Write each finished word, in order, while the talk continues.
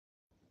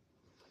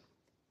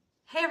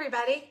Hey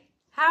everybody,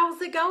 how's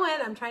it going?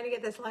 I'm trying to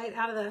get this light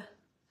out of the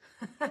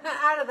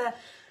out of the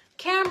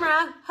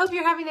camera. Hope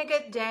you're having a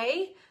good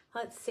day.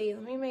 Let's see,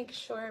 let me make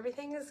sure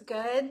everything is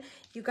good.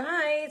 You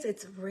guys,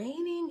 it's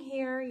raining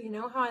here. You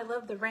know how I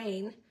love the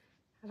rain.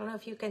 I don't know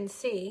if you can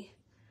see.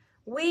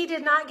 We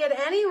did not get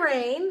any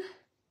rain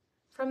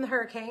from the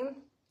hurricane.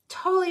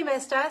 Totally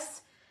missed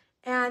us.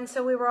 And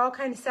so we were all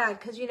kind of sad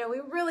because, you know,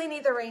 we really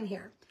need the rain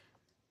here.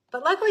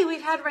 But luckily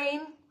we've had rain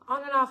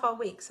on and off all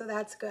week, so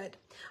that's good.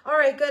 All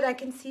right, good. I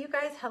can see you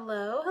guys.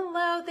 Hello,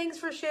 hello. Thanks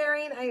for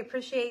sharing. I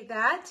appreciate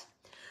that.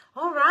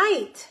 All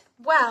right.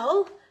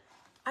 Well,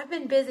 I've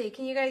been busy.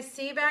 Can you guys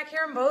see back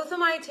here? Both of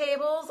my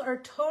tables are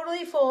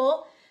totally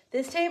full.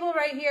 This table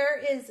right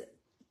here is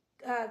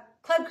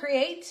Club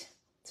Create.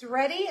 It's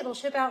ready. It'll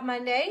ship out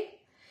Monday.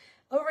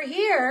 Over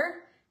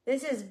here,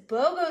 this is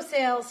BOGO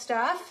sale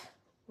stuff,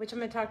 which I'm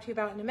going to talk to you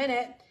about in a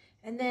minute.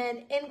 And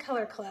then In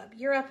Color Club,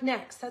 you're up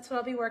next. That's what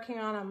I'll be working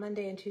on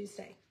Monday and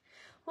Tuesday.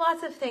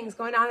 Lots of things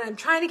going on. I'm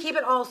trying to keep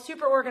it all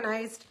super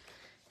organized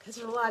because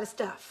there's a lot of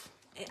stuff.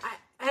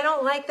 I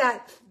don't like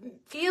that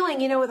feeling,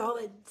 you know, with all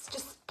the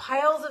just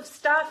piles of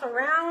stuff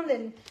around,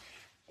 and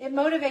it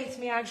motivates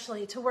me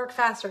actually to work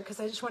faster because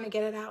I just want to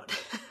get it out.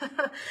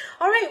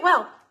 All right,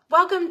 well,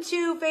 welcome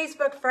to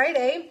Facebook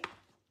Friday.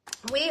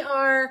 We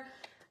are,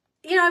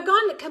 you know, I've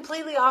gone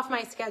completely off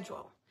my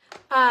schedule.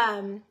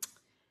 At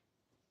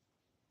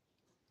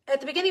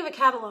the beginning of a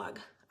catalog,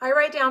 I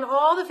write down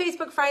all the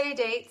Facebook Friday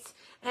dates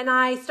and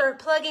I start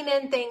plugging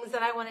in things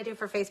that I want to do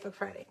for Facebook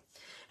Friday.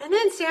 And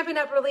then Stampin'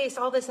 Up! Released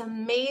all this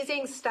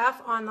amazing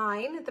stuff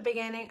online at the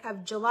beginning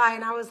of July.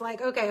 And I was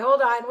like, okay, hold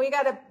on. We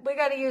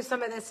gotta use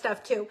some of this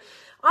stuff too.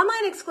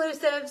 Online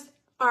exclusives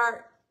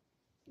are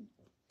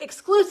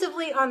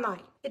exclusively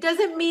online. It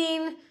doesn't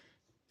mean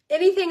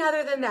anything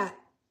other than that.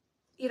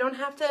 You don't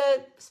have to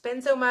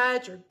spend so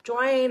much or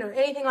join or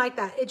anything like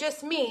that. It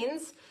just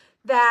means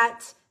that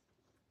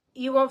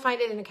you won't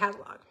find it in a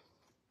catalog.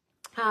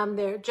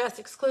 They're just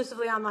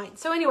exclusively online.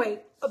 So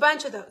anyway, a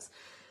bunch of those.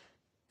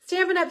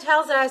 Stampin' Up!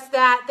 Tells us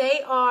that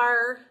they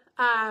are,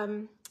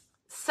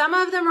 some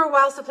of them are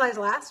while supplies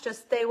last,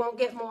 just they won't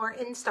get more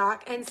in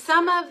stock. And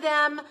some of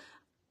them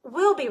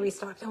will be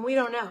restocked and we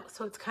don't know.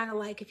 So it's kind of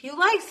like, if you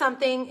like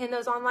something in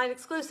those online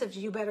exclusives,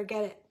 you better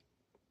get it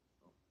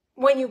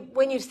when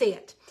you see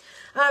it.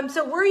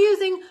 So we're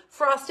using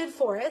Frosted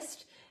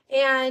Forest.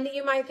 And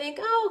you might think,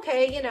 oh,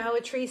 okay, you know,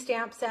 a tree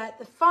stamp set.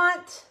 The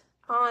font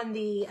on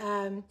the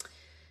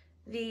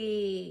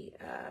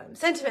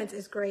sentiments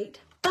is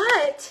great,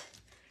 but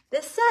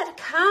this set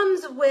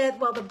comes with,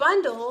 well, the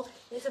bundle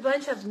is a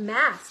bunch of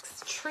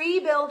masks, tree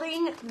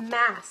building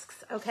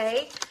masks,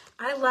 okay?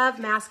 I love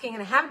masking,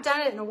 and I haven't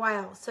done it in a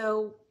while,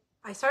 so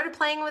I started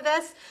playing with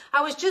this.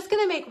 I was just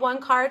going to make one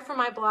card for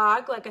my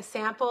blog, like a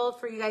sample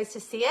for you guys to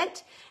see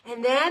it.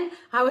 And then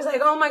I was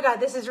like, oh my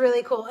God, this is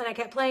really cool. And I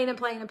kept playing and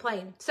playing and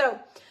playing. So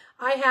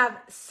I have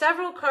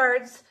several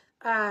cards,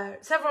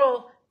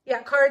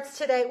 cards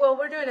today. Well,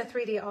 we're doing a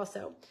 3D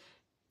also.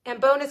 And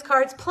bonus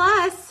cards,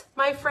 plus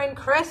my friend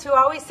Chris, who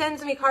always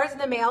sends me cards in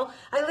the mail.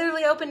 I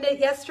literally opened it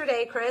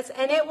yesterday, Chris,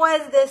 and it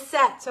was this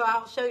set. So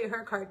I'll show you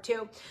her card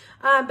too.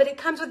 But it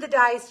comes with the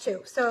dies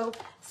too. So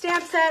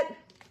stamp set,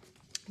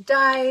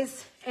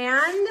 dies,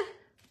 and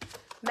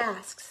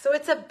masks. So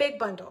it's a big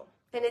bundle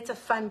and it's a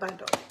fun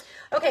bundle.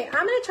 Okay,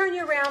 I'm going to turn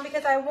you around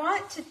because I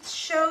want to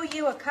show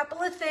you a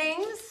couple of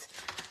things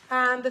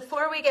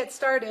before we get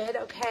started.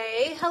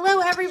 Okay,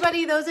 hello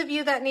everybody. Those of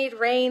you that need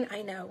rain,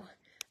 I know.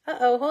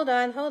 Hold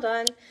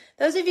on.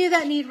 Those of you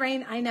that need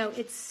rain, I know.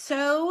 It's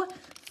so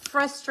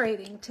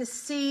frustrating to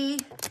see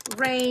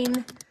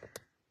rain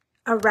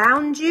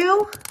around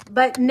you,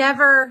 but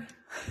never,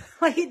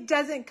 like, it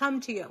doesn't come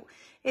to you.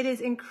 It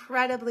is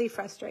incredibly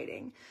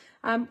frustrating.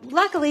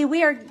 Luckily,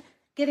 we are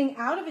getting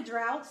out of a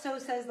drought, so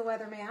says the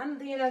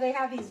weatherman. You know, they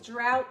have these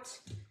drought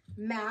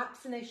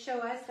maps, and they show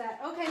us that,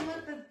 okay,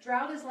 look, the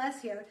drought is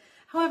less here.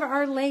 However,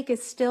 our lake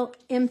is still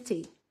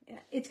empty.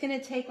 It's going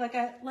to take like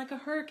a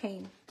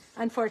hurricane,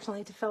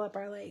 unfortunately, to fill up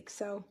our lake.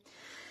 So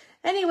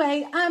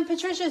anyway,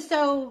 Patricia,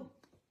 so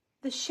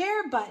the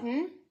share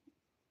button,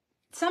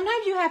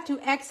 sometimes you have to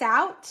X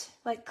out,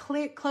 like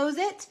close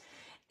it,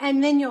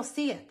 and then you'll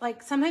see it.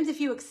 Like sometimes if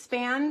you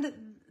expand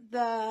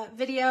the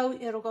video,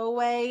 it'll go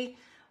away.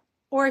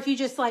 Or if you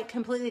just like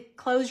completely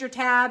close your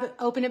tab,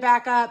 open it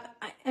back up.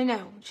 I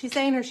know, she's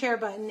saying her share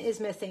button is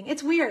missing.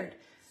 It's weird.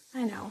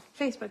 I know,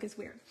 Facebook is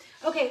weird.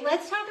 Okay,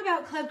 let's talk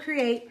about Club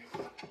Create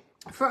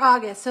for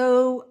August.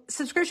 So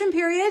subscription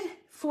period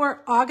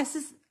for August,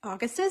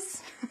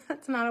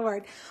 that's not a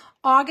word,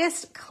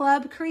 August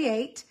Club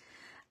Create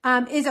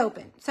is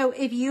open. So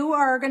if you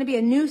are going to be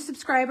a new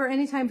subscriber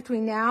anytime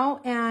between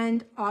now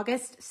and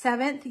August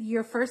 7th,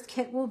 your first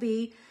kit will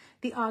be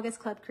the August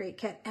Club Create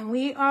kit. And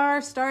we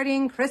are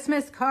starting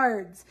Christmas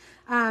cards.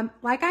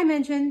 Like I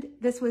mentioned,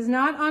 this was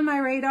not on my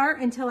radar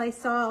until I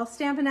saw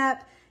Stampin'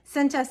 Up!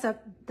 Sent us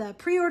the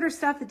pre-order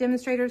stuff the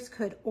demonstrators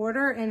could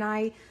order, and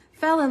I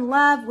fell in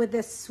love with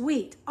this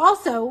suite.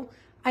 Also,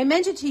 I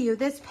mentioned to you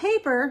this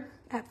paper,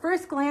 at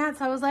first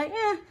glance, I was like,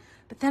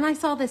 But then I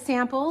saw the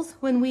samples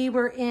when we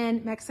were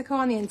in Mexico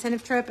on the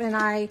incentive trip, and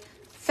I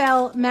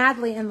fell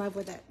madly in love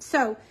with it.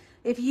 So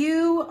if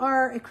you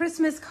are a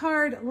Christmas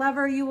card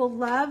lover, you will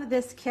love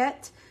this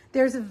kit.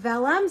 There's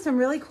vellum, some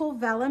really cool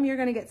vellum. You're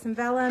gonna get some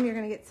vellum, you're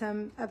gonna get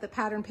some of the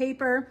pattern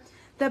paper.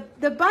 The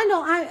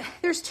bundle,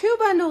 there's 2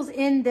 bundles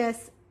in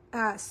this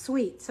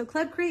suite. So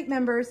Club Create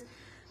members,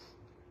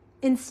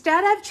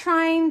 instead of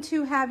trying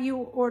to have you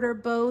order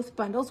both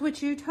bundles,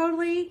 which you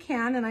totally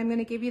can, and I'm going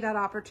to give you that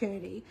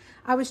opportunity,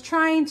 I was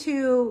trying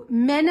to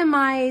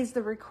minimize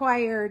the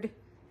required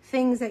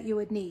things that you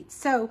would need.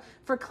 So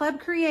for Club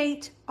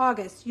Create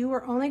August, you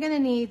are only going to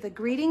need the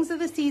Greetings of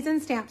the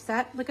Season stamp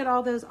set. Look at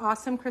all those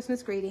awesome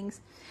Christmas greetings.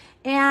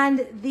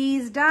 And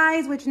these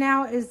dies, which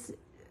now is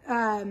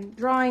I'm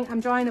drawing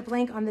a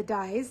blank on the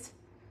dies.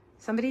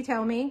 Somebody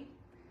tell me.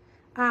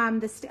 Oh,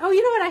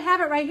 you know what? I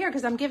have it right here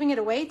because I'm giving it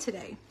away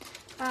today.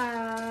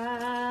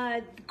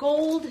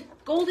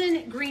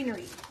 Golden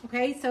greenery.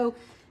 Okay, so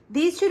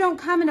these 2 don't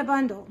come in a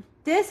bundle.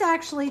 This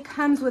actually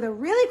comes with a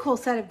really cool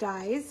set of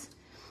dies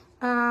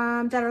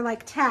that are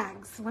like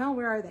tags. Well,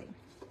 where are they?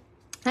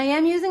 I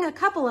am using a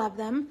couple of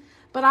them,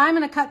 but I'm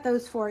going to cut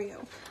those for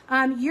you.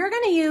 You're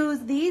going to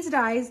use these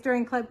dies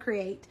during Club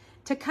Create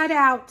to cut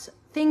out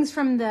things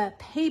from the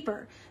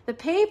paper. The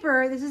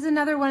paper, this is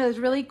another one of those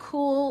really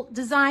cool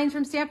designs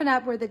from Stampin'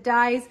 Up! Where the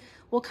dies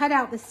will cut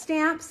out the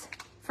stamps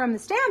from the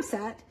stamp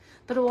set,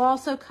 but it will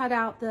also cut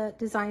out the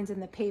designs in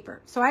the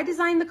paper. So I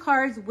designed the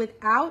cards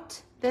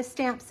without this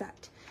stamp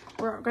set.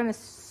 We're going to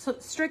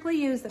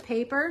strictly use the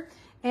paper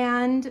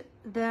and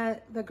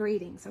the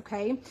greetings,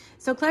 okay?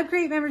 So Club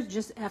Create members,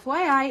 just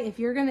FYI, if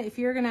you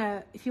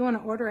want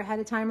to order ahead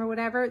of time or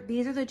whatever,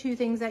 these are the 2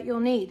 things that you'll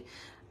need.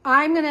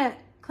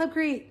 Club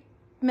Create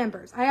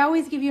members, I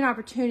always give you an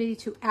opportunity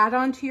to add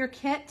on to your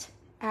kit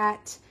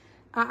at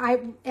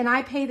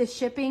I pay the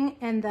shipping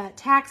and the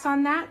tax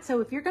on that.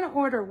 So if you're going to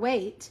order,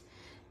 wait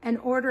and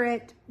order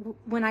it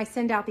when I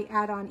send out the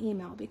add-on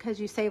email, because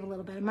you save a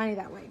little bit of money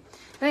that way.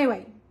 But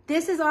anyway,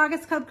 this is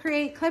August Club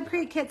Create. Club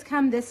Create kits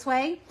come this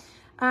way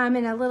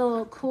in a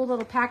little cool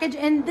little package.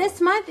 And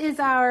this month is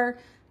our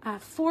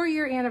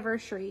 4-year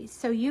anniversary.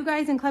 So you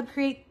guys in Club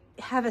Create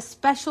have a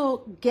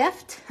special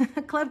gift,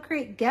 a Club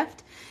Create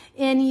gift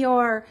in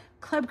your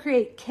Club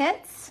Create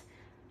kits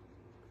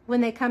when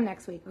they come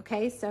next week,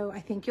 okay? So I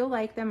think you'll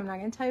like them. I'm not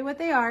going to tell you what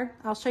they are.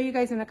 I'll show you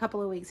guys in a couple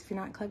of weeks if you're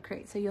not in Club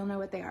Create, so you'll know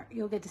what they are.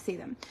 You'll get to see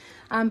them.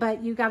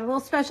 But you got a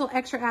little special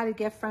extra added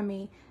gift from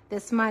me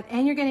this month,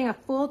 and you're getting a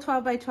full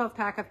 12 by 12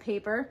 pack of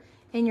paper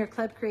in your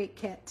Club Create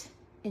kit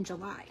in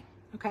July,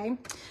 okay?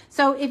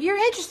 So if you're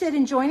interested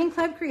in joining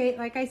Club Create,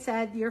 like I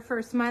said, your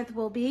first month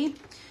will be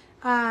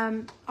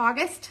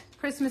August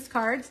Christmas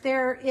cards.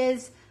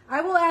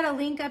 I will add a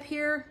link up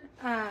here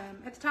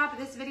at the top of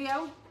this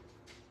video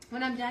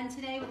when I'm done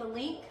today with a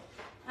link.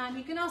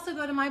 You can also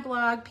go to my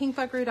blog,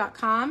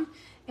 pinkbuckaroo.com,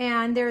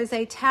 and there is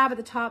a tab at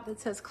the top that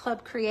says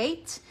Club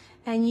Create,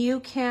 and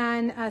you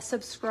can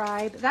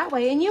subscribe that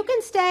way. And you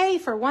can stay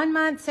for 1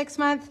 month, 6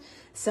 months.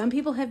 Some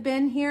people have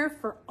been here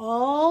for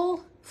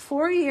all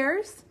 4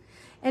 years,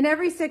 and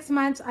every 6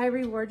 months I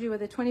reward you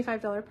with a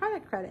 $25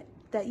 product credit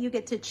that you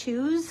get to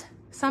choose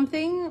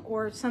something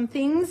or some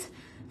things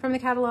from the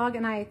catalog,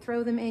 and I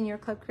throw them in your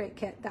Club Create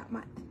kit that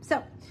month.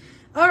 So,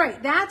 all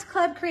right, that's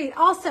Club Create.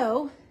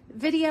 Also,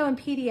 video and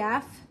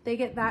PDF, they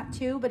get that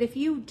too. But if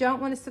you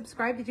don't want to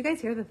subscribe, did you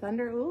guys hear the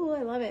thunder? Ooh,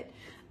 I love it.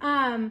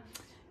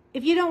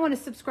 If you don't want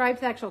to subscribe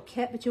to the actual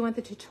kit, but you want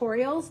the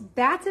tutorials,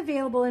 that's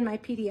available in my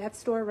PDF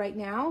store right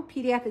now.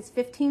 PDF is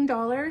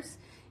 $15.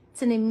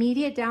 It's an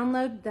immediate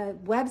download. The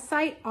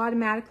website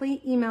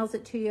automatically emails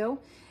it to you.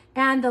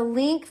 And the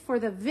link for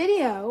the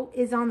video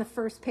is on the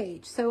first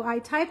page. So I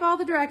type all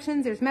the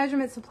directions, there's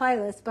measurement, supply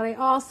list, but I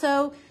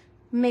also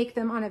make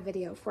them on a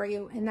video for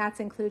you, and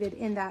that's included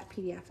in that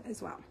PDF as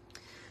well.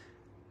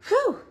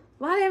 Whew,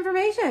 a lot of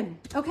information.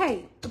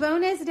 Okay,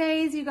 bonus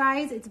days, you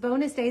guys, it's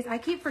bonus days. I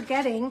keep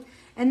forgetting,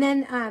 and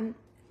then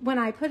when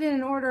I put in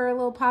an order, a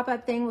little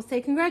pop-up thing will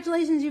say,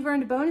 congratulations, you've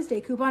earned a bonus day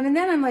coupon, and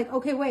then I'm like,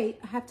 okay, wait,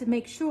 I have to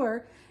make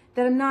sure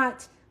that I'm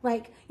not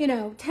like, you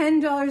know,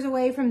 $10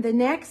 away from the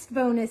next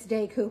bonus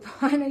day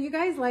coupon. Are you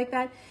guys like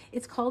that?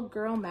 It's called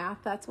girl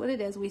math. That's what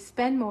it is. We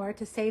spend more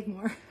to save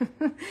more.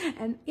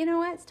 And you know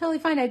what? It's totally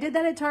fine. I did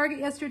that at Target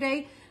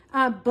yesterday.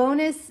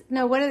 Target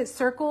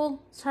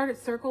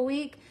Circle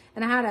Week.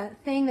 And I had a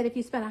thing that if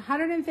you spent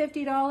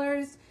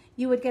 $150,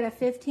 you would get a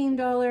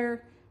 $15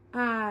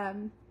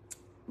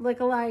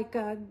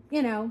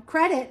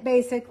 credit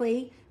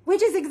basically,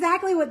 which is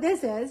exactly what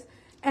this is.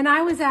 And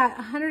I was at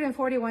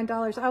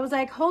 $141. I was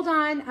like, hold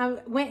on. I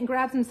went and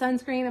grabbed some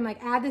sunscreen. I'm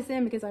like, add this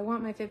in because I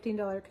want my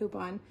 $15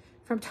 coupon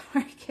from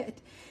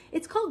Target.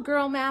 It's called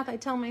girl math. I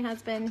tell my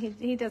husband,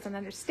 he doesn't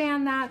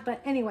understand that.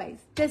 But anyways,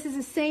 this is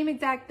the same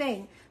exact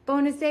thing.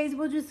 Bonus days,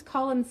 we'll just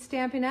call them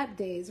Stampin' Up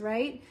days,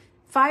 right?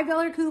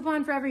 $5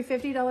 coupon for every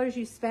 $50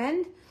 you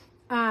spend.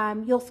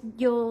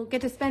 You'll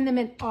get to spend them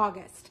in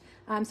August.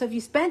 So if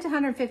you spent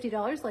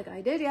 $150 like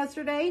I did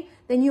yesterday,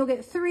 then you'll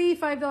get 3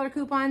 $5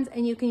 coupons,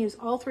 and you can use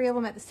all 3 of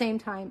them at the same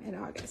time in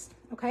August.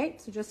 Okay,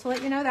 so just to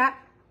let you know that.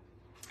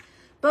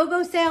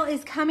 BOGO sale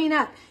is coming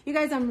up. You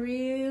guys, I'm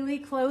really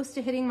close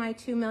to hitting my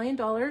 $2 million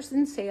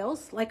in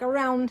sales, like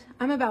around,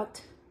 I'm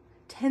about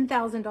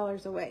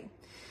 $10,000 away.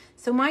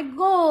 So my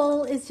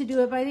goal is to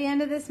do it by the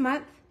end of this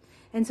month.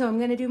 And so I'm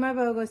going to do my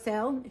BOGO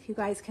sale. If you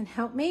guys can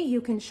help me, you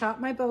can shop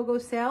my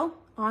BOGO sale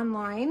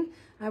online.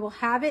 I will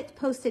have it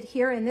posted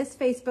here in this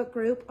Facebook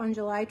group on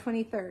July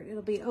 23rd.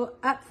 It'll be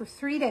up for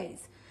 3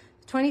 days,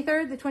 the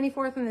 23rd, the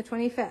 24th, and the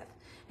 25th.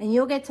 And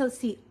you'll get to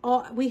see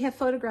all, we have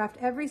photographed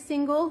every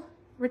single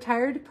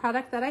retired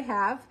product that I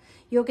have.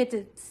 You'll get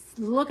to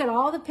look at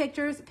all the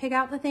pictures, pick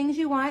out the things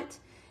you want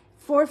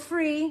for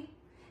free,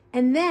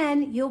 and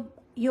then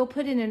you'll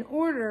put in an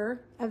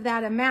order of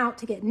that amount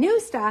to get new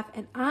stuff,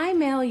 and I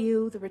mail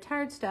you the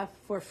retired stuff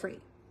for free.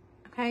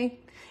 Okay?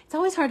 It's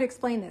always hard to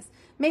explain this.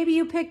 Maybe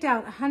you picked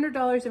out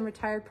 $100 in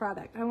retired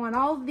product. I want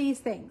all of these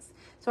things.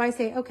 So I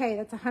say, okay,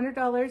 that's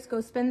 $100.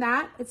 Go spend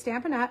that at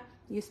Stampin' Up.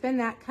 You spend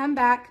that, come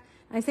back.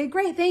 I say,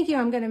 great, thank you.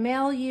 I'm going to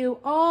mail you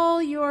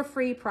all your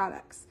free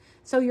products.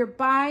 So you're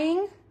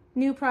buying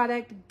new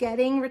product,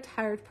 getting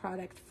retired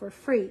product for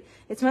free.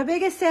 It's my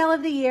biggest sale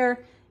of the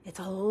year. It's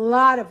a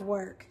lot of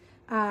work,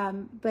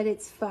 but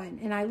it's fun.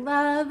 And I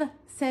love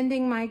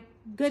sending my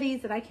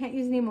goodies that I can't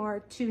use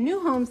anymore to new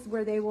homes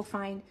where they will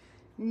find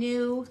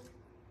new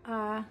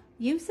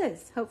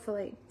uses,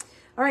 hopefully.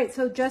 All right,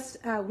 so just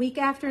a week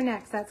after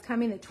next, that's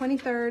coming the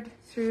 23rd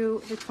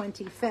through the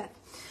 25th.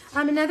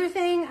 Another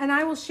thing, and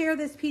I will share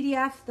this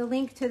PDF, the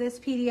link to this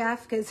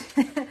PDF, because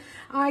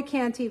I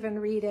can't even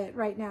read it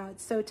right now.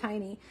 It's so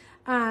tiny.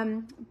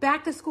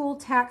 Back to school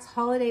tax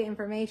holiday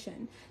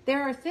information.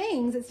 There are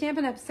things that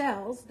Stampin' Up!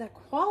 Sells that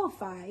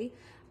qualify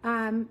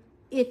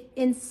if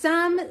in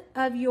some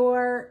of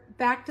your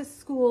back to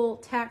school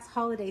tax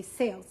holiday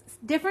sales.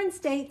 Different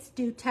states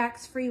do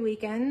tax-free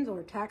weekends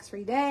or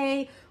tax-free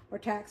day or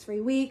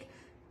tax-free week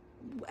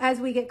as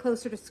we get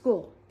closer to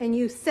school. And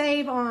you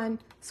save on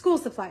school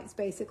supplies,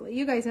 basically.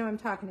 You guys know what I'm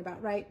talking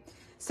about, right?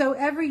 So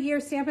every year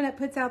Stampin' Up!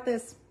 Puts out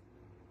this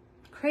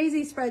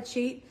crazy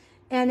spreadsheet,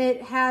 and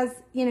it has,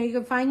 you know, you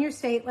can find your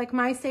state. Like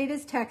my state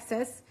is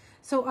Texas.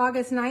 So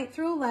August 9th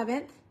through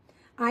 11th,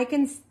 I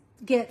can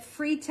get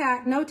free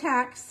tax, no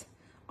tax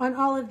on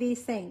all of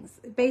these things.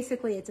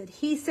 Basically, it's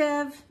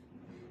adhesive,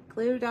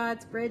 glue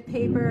dots, grid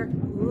paper.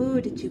 Ooh,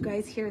 did you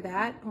guys hear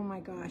that? Oh my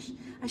gosh.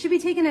 I should be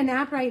taking a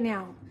nap right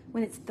now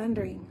when it's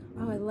thundering.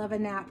 Oh, I love a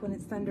nap when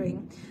it's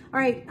thundering. All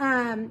right,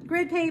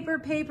 grid paper,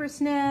 paper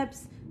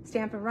snips,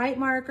 Stampin' Write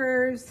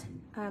markers,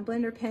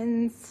 blender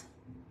pens,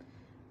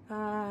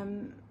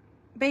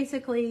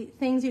 basically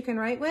things you can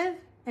write with,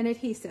 and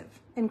adhesive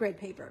and grid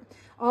paper.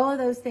 All of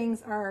those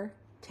things are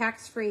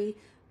tax-free,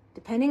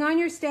 depending on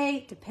your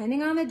state,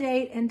 depending on the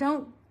date, and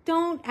don't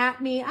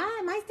at me,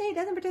 my state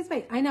doesn't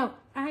participate. I know,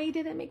 I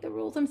didn't make the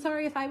rules. I'm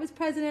sorry. If I was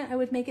president, I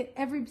would make it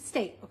every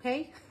state,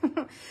 okay?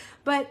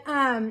 But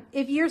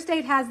if your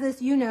state has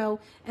this, you know,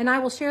 and I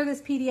will share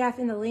this PDF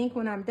in the link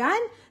when I'm done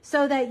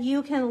so that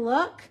you can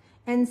look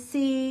and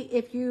see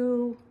if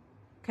you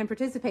can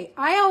participate.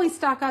 I always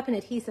stock up in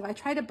adhesive. I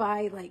try to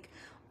buy like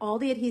all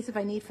the adhesive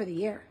I need for the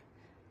year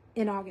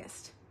in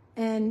August.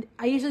 And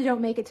I usually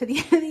don't make it to the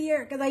end of the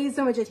year because I use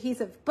so much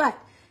adhesive. But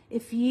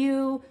if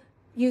you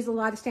use a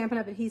lot of Stampin'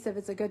 Up! Adhesive,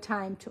 it's a good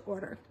time to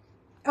order.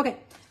 Okay,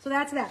 so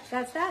that's that.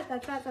 That's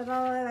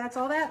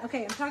all that.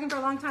 Okay, I'm talking for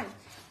a long time.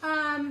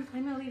 I'm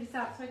gonna leave this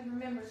out so I can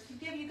remember to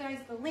give you guys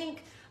the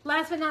link.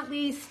 Last but not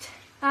least,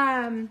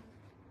 here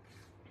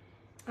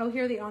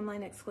are the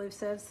online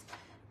exclusives.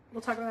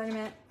 We'll talk about that in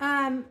a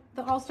minute.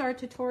 The All-Star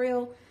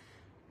Tutorial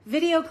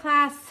Video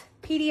Class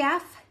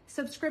PDF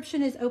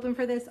subscription is open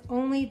for this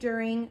only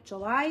during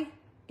July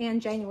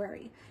and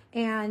January.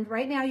 And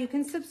right now you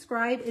can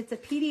subscribe. It's a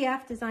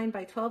PDF designed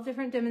by 12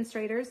 different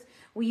demonstrators.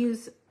 We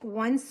use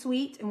one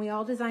suite and we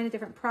all design a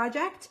different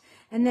project.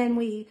 And then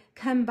we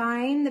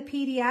combine the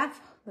PDF.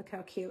 Look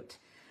how cute.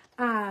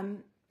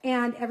 And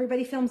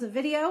everybody films a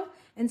video.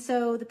 And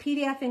so the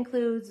PDF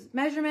includes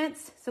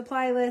measurements,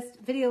 supply list,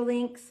 video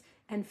links,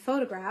 and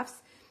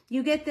photographs.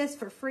 You get this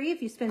for free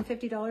if you spend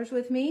 $50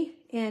 with me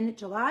in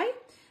July.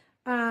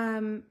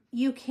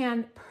 You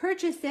can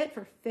purchase it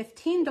for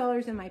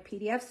 $15 in my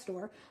PDF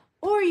store,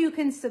 or you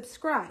can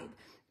subscribe.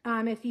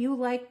 If you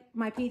like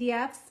my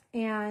PDFs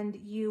and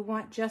you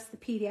want just the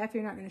PDF,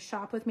 you're not going to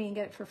shop with me and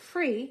get it for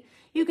free,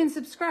 you can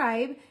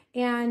subscribe,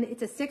 and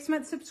it's a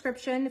 6-month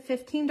subscription,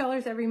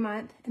 $15 every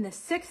month, and the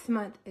 6th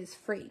month is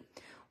free.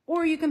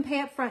 Or you can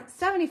pay up front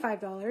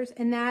 $75,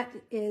 and that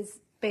is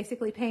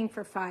basically paying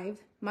for 5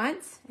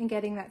 months and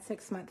getting that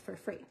 6th month for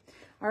free.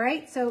 All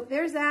right, so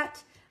there's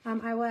that.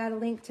 I will add a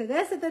link to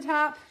this at the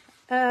top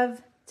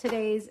of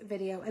today's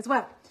video as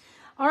well.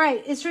 All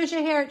right, it's Trisha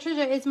here.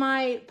 Trisha, is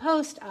my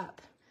post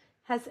up?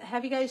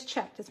 Have you guys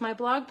checked? Is my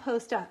blog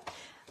post up?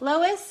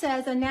 Lois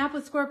says, a nap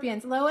with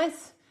scorpions.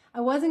 Lois, I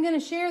wasn't going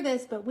to share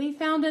this, but we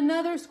found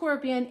another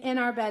scorpion in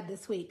our bed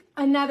this week.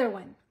 Another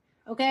one,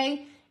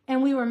 okay?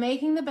 And we were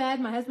making the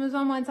bed. My husband was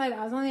on one side,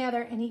 I was on the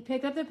other, and he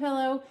picked up the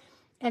pillow,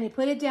 and he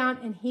put it down,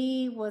 and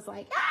he was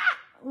like, ah!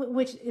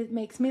 which it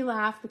makes me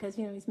laugh because,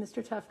 you know, he's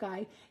Mr. Tough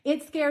Guy.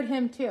 It scared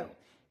him too.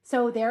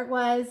 So there it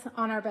was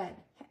on our bed.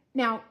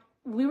 Now,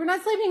 we were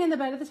not sleeping in the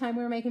bed at the time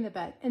we were making the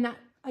bed. And that,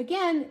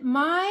 again,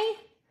 my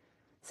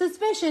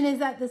suspicion is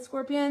that the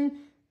scorpion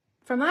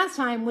from last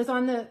time was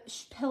on the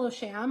pillow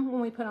sham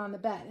when we put on the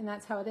bed. And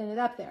that's how it ended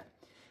up there.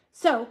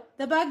 So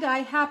the bug guy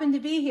happened to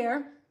be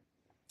here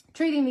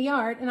treating the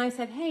yard. And I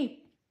said, hey,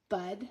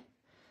 bud,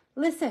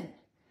 listen,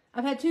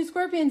 I've had 2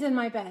 scorpions in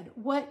my bed.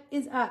 What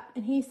is up?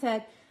 And he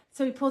said,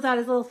 so he pulls out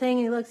his little thing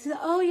and he looks, he said,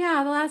 oh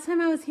yeah, the last time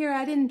I was here,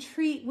 I didn't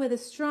treat with a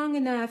strong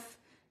enough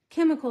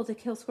chemical to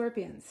kill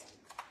scorpions.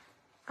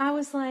 I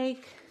was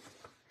like,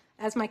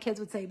 as my kids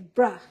would say,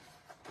 bruh.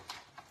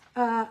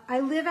 I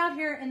live out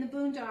here in the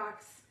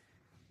boondocks,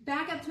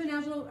 back up to a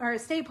national or a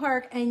state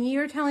park, and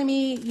you're telling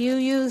me you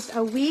used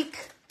a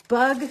weak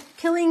bug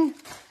killing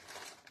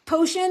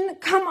potion?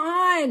 Come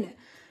on.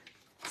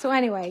 So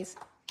anyways,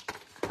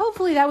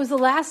 hopefully that was the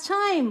last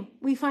time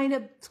we find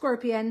a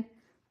scorpion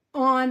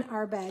on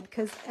our bed,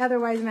 because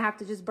otherwise I'm gonna have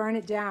to just burn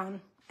it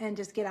down and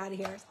just get out of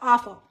here. It's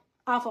awful,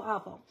 awful,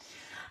 awful.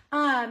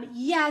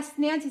 Yes,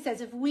 Nancy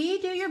says, if we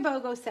do your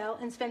BOGO sale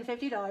and spend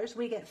 $50,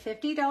 we get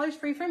 $50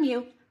 free from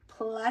you,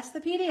 plus the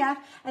PDF,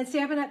 and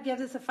Stampin' Up!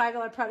 Gives us a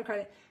 $5 product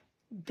credit.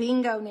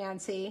 Bingo,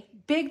 Nancy.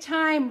 Big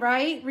time,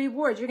 right?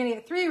 Rewards. You're gonna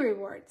get 3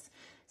 rewards.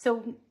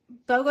 So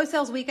BOGO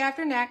sales week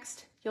after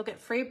next. You'll get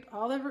free,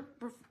 all the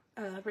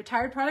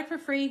retired product for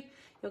free.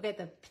 You'll get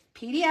the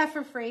PDF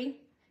for free.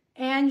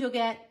 And you'll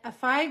get a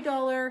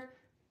 $5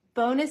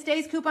 bonus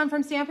days coupon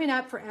from Stampin'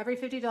 Up! For every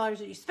 $50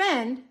 that you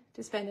spend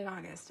to spend in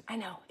August. I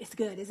know, it's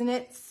good, isn't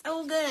it?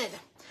 So good.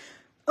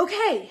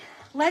 Okay,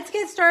 let's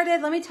get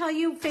started. Let me tell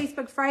you,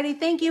 Facebook Friday,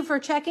 thank you for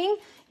checking.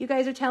 You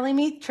guys are telling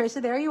me,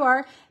 Trisha, there you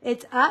are.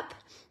 It's up.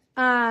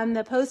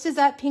 The post is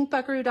up,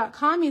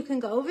 pinkbuckaroo.com. You can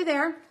go over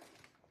there.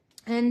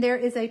 And there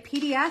is a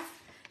PDF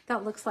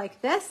that looks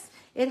like this.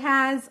 It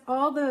has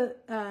all the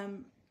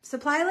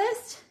supply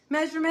list,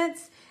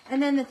 measurements,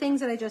 and then the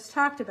things that I just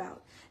talked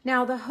about.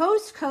 Now, the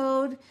host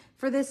code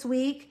for this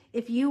week,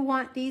 if you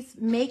want these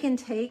make and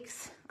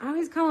takes, I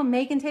always call them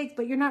make and takes,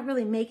 but you're not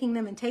really making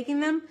them and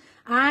taking them.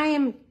 I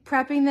am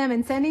prepping them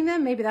and sending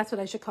them. Maybe that's what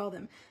I should call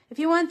them. If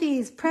you want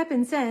these prep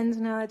and send,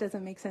 no, that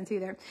doesn't make sense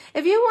either.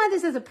 If you want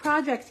this as a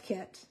project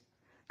kit,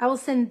 I will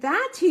send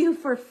that to you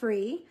for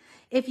free.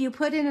 If you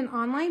put in an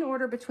online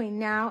order between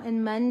now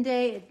and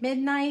Monday at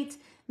midnight,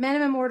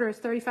 minimum order is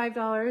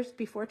 $35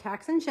 before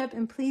tax and ship,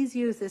 and please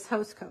use this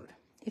host code.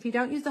 If you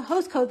don't use the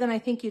host code, then I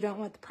think you don't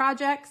want the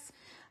projects.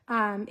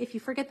 If you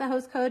forget the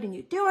host code and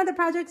you do want the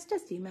projects,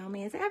 just email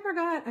me and say, I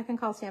forgot. I can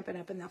call Stampin'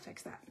 Up! And they'll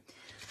fix that.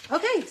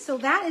 Okay, so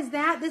that is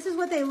that. This is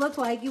what they look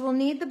like. You will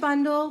need the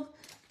bundle.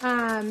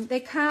 They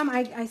come,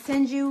 I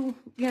send you,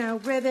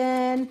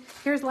 ribbon.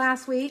 Here's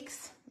last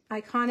week's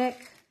iconic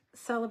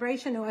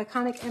celebration, or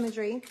iconic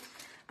imagery.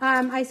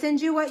 I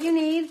send you what you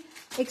need,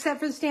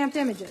 except for the stamped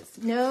images.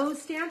 No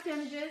stamped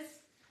images.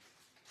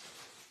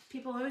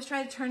 People always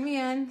try to turn me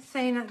in,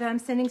 saying that I'm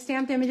sending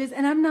stamped images,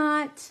 and I'm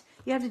not.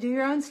 You have to do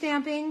your own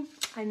stamping.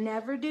 I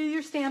never do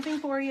your stamping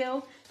for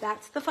you.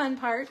 That's the fun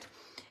part.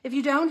 If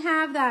you don't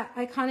have that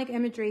iconic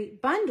imagery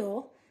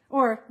bundle,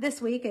 or this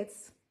week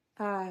it's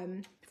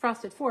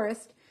Frosted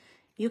Forest,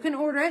 you can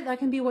order it. That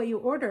can be what you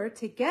order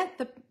to get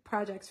the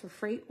projects for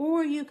free,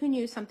 or you can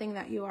use something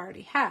that you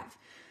already have.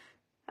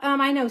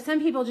 I know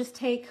some people just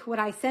take what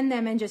I send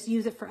them and just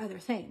use it for other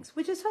things,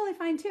 which is totally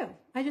fine too.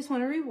 I just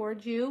want to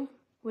reward you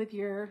with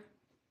your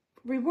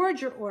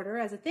order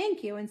as a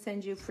thank you and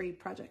send you free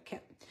project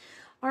kit.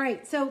 All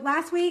right, so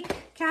last week,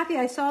 Kathy,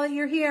 I saw that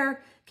you're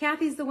here.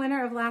 Kathy's the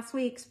winner of last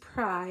week's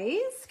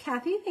prize.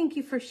 Kathy, thank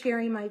you for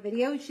sharing my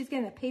video. She's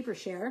getting a paper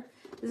share.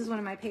 This is one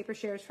of my paper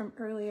shares from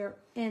earlier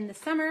in the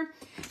summer.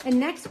 And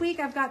next week,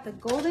 I've got the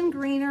Golden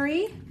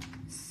Greenery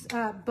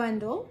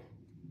bundle,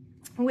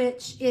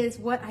 which is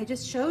what I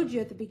just showed you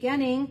at the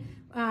beginning.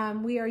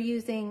 We are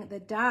using the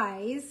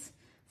dies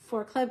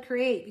for Club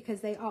Create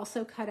because they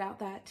also cut out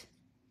that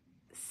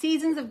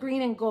Seasons of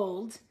Green and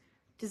Gold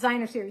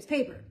designer series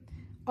paper.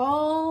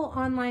 All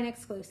online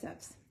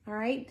exclusives, all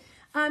right?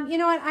 You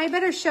know what? I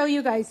better show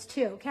you guys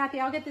too. Kathy,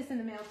 I'll get this in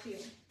the mail to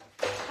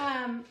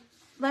you.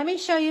 Let me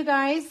show you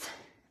guys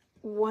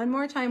one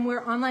more time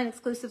where online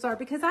exclusives are,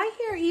 because I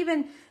hear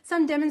even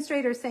some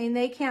demonstrators saying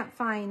they can't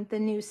find the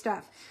new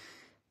stuff.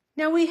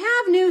 Now, we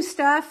have new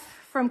stuff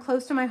from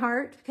Close to My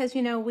Heart because,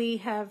 we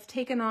have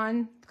taken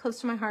on Close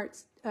to My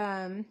Heart's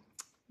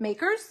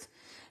makers.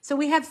 So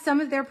we have some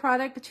of their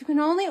product, but you can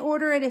only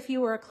order it if you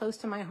were a Close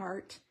to My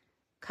Heart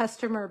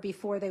customer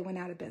before they went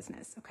out of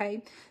business,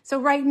 okay?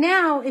 So right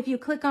now, if you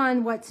click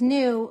on what's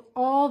new,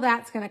 all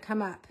that's going to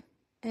come up.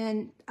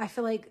 And I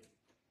feel like,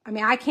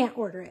 I can't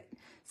order it.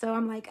 So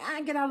I'm like,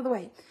 get out of the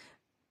way.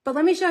 But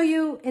let me show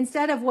you,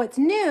 instead of what's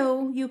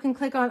new, you can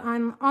click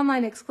on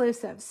online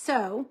exclusives.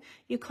 So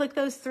you click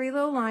those 3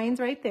 little lines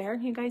right there.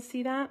 You guys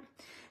see that?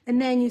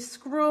 And then you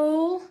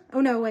scroll.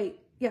 Oh, no, wait.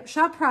 Yep,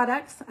 shop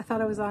products. I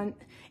thought I was on.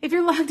 If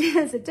you're logged in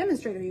as a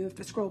demonstrator, you have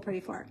to scroll pretty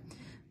far.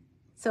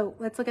 So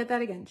let's look at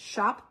that again.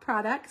 Shop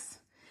products.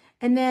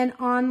 and then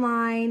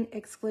online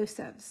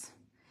exclusives.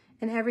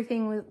 And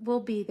everything will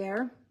be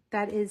there.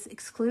 That is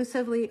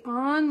exclusively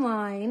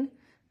online.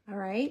 All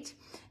right.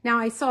 Now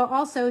I saw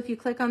also, if you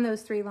click on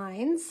those 3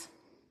 lines,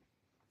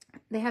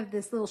 they have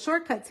this little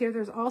shortcuts here.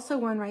 There's also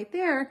one right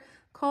there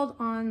called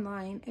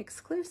online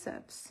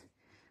exclusives.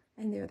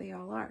 And there they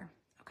all are.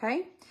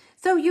 Okay.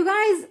 So you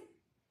guys,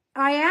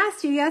 I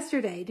asked you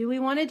yesterday, do we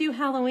want to do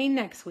Halloween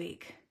next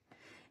week?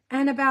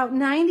 And about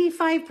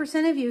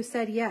 95% of you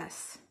said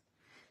yes.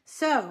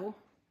 So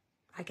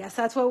I guess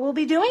that's what we'll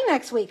be doing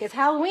next week is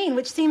Halloween,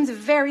 which seems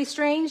very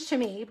strange to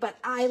me, but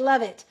I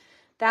love it.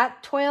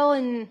 That toil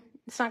and,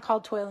 it's not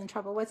called Toil and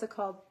Trouble. What's it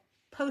called?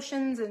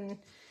 Potions and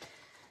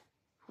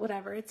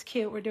whatever. It's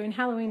cute. We're doing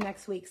Halloween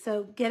next week.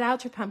 So get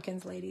out your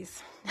pumpkins,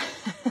 ladies.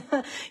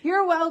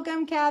 You're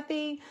welcome,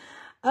 Kathy.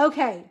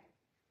 Okay.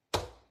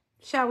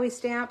 Shall we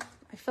stamp?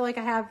 I feel like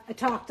I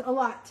talked a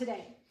lot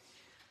today.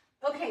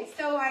 Okay,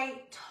 so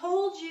I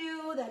told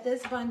you that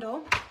this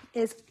bundle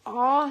is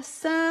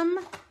awesome.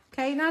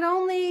 Okay, not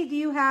only do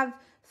you have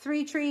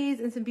 3 trees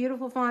and some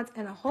beautiful fonts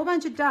and a whole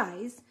bunch of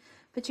dies,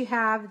 but you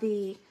have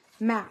the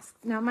masks.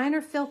 Now mine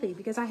are filthy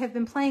because I have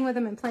been playing with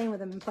them and playing with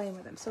them and playing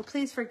with them. So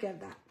please forgive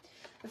that.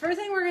 The first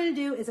thing we're going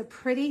to do is a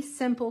pretty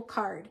simple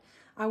card.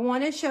 I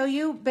want to show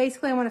you,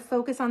 basically I want to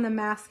focus on the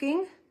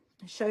masking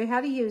and show you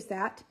how to use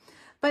that.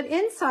 But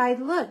inside,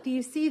 look, do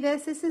you see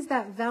this? This is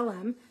that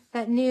vellum,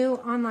 that new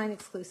online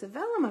exclusive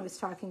vellum I was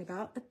talking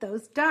about, that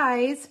those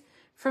dies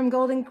from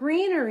Golden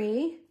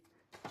Greenery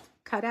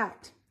cut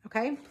out,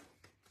 okay?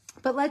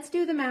 But let's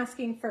do the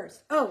masking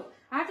first. Oh,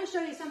 I have to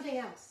show you something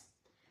else.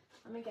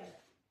 Let me get it.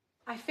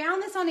 I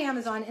found this on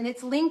Amazon and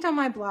it's linked on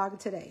my blog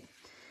today.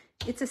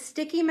 It's a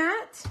sticky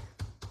mat.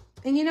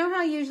 And you know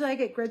how usually I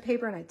get grid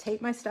paper and I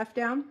tape my stuff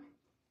down?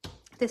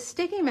 This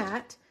sticky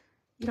mat,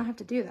 you don't have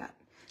to do that.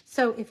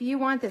 So if you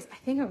want this, I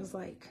think it was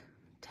like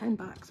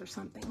 $10 or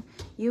something.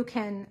 You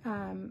can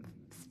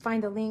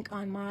find the link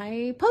on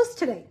my post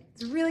today.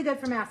 It's really good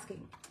for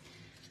masking.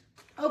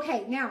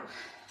 Okay, now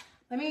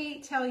let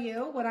me tell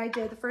you what I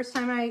did the first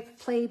time I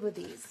played with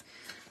these.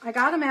 I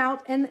got them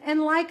out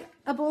and like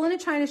a bull in a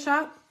china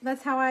shop,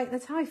 that's how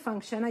I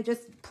function. I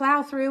just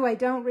plow through. I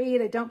don't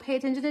read. I don't pay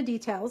attention to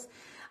details.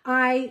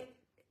 I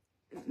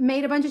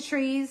made a bunch of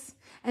trees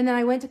and then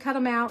I went to cut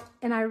them out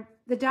and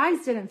the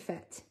dies didn't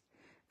fit.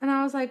 And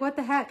I was like, what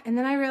the heck? And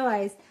then I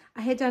realized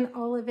I had done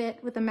all of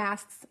it with the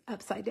masks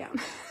upside down.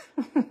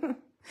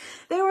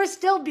 They were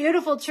still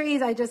beautiful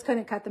trees. I just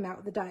couldn't cut them out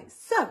with the dies.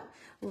 So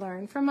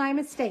learn from my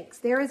mistakes.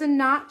 There is a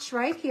notch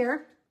right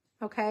here,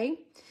 okay?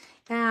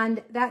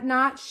 And that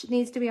notch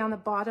needs to be on the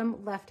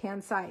bottom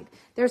left-hand side.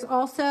 There's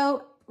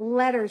also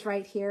letters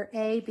right here,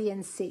 A, B,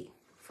 and C,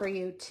 for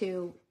you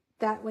to,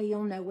 that way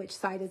you'll know which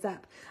side is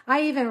up.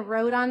 I even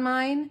wrote on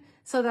mine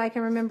so that I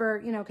can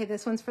remember, you know, okay,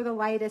 this one's for the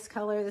lightest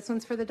color, this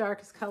one's for the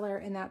darkest color,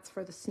 and that's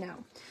for the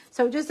snow.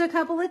 So just a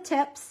couple of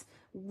tips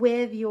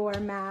with your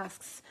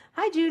masks.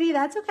 Hi, Judy,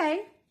 that's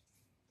okay.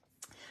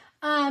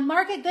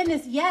 Market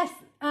Goodness, yes.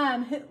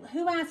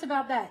 Who asked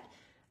about that?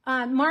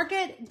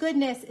 Market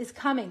Goodness is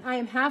coming. I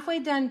am halfway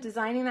done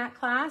designing that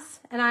class,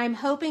 and I'm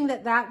hoping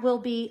that that will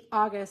be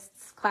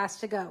August's class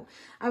to go.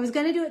 I was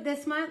going to do it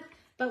this month,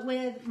 but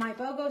with my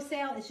BOGO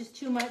sale, it's just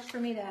too much for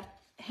me to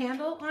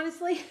handle,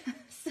 honestly.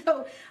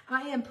 So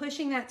I am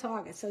pushing that to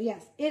August. So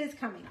yes, it is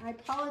coming. I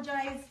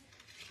apologize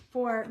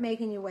for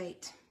making you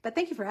wait, but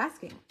thank you for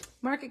asking.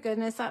 Market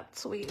Goodness, that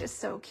sweet is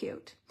so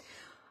cute.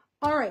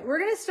 All right, we're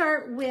going to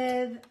start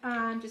with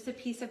just a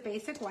piece of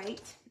basic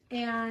white.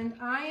 And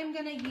I am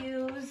going to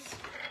use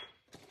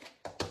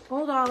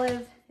Old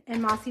Olive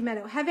and Mossy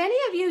Meadow. Have any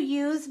of you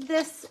used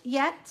this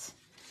yet?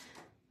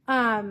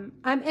 I'm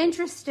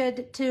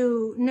interested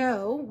to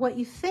know what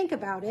you think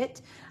about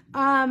it.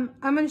 I'm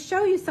going to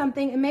show you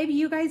something, and maybe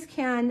you guys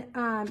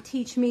can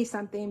teach me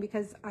something,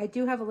 because I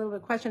do have a little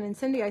bit of question. And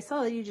Cindy, I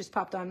saw that you just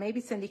popped on.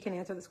 Maybe Cindy can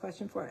answer this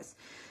question for us.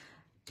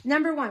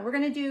 Number one, we're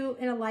going to do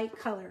in a light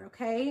color,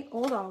 okay?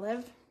 Old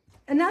Olive.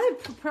 Another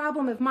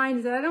problem of mine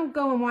is that I don't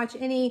go and watch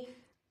any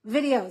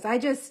videos. I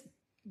just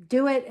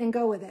do it and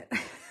go with it.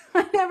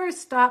 I never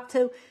stop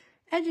to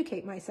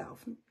educate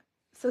myself.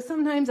 So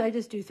sometimes I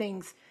just do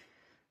things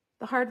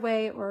the hard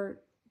way, or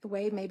the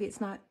way maybe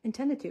it's not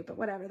intended to, but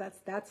whatever.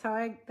 That's how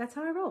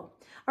I roll.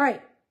 All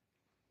right.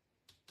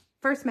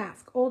 First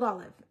mask, Old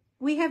Olive.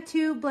 We have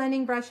 2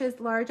 blending brushes,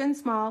 large and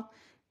small,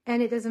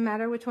 and it doesn't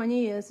matter which one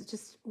you use. It's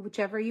just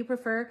whichever you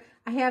prefer.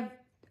 I have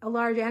a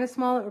large and a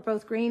small that were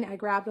both green. I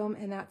grabbed them,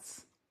 and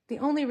that's the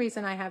only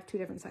reason I have 2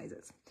 different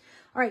sizes.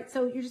 All right,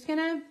 so you're just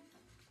gonna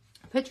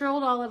put your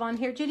Old Olive on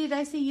here. Judy, did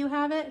I see you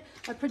have it?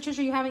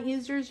 Patricia, you haven't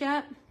used yours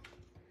yet?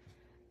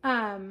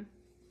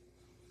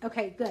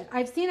 Okay, good.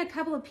 I've seen a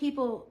couple of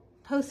people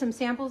post some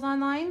samples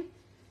online,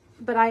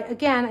 but I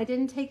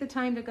didn't take the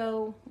time to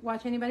go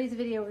watch anybody's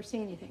video or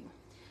see anything.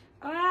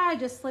 I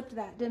just slipped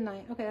that, didn't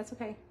I? Okay, that's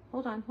okay.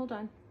 Hold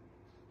on.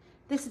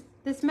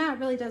 This mat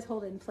really does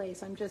hold it in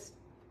place. I'm just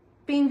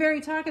being very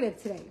talkative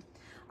today.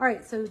 All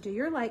right, so do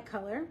your light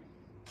color.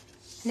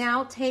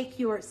 Now take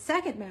your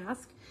second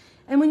mask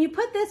And when you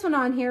put this one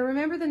on here,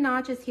 remember the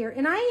notches here.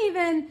 And I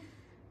even,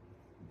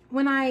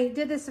 when I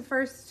did this the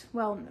first,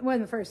 well, it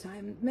wasn't the first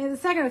time, maybe the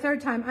second or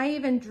third time, I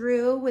even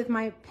drew with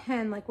my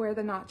pen like where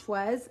the notch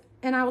was.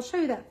 And I will show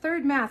you that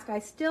third mask, I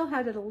still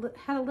had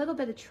a little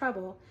bit of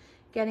trouble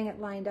getting it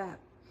lined up.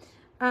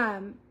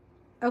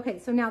 Okay,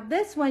 so now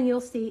this one you'll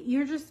see,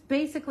 you're just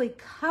basically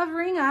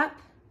covering up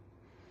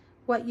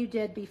what you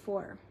did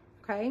before,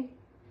 okay?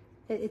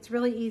 It's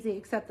really easy,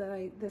 except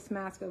that this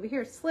mask over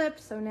here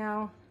slipped, so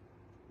now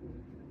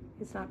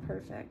it's not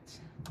perfect.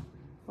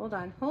 Hold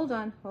on, hold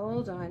on,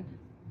 hold on.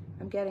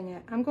 I'm getting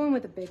it. I'm going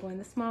with the big one.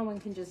 The small one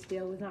can just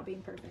deal with not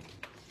being perfect.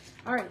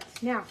 All right,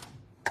 now,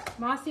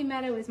 Mossy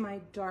Meadow is my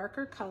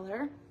darker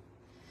color,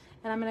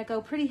 and I'm gonna go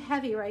pretty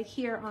heavy right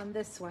here on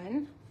this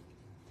one,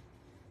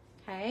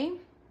 okay?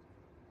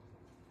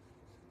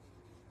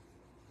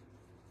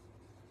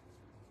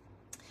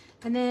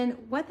 And then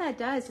what that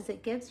does is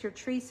it gives your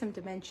tree some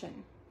dimension,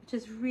 which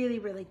is really,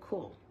 really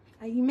cool.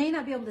 You may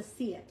not be able to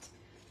see it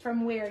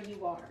from where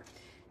you are.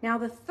 Now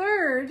the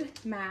third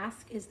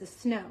mask is the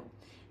snow.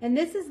 And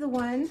this is the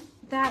one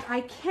that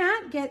I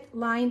can't get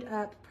lined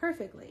up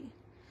perfectly.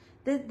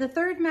 The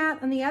third mat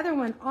on the other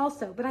one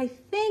also, but I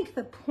think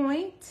the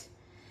point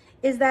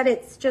is that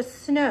it's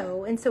just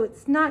snow, and so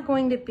it's not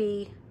going to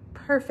be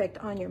perfect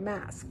on your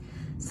mask.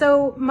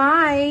 So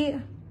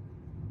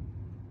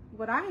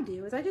what I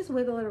do is I just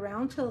wiggle it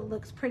around till it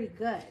looks pretty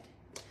good.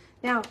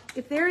 Now,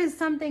 if there is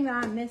something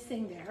that I'm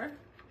missing there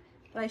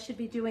that I should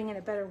be doing in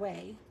a better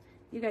way,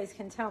 you guys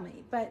can tell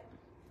me. But,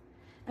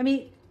 I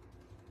mean,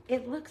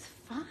 it looks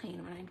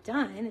fine when I'm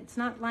done. It's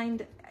not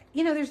lined,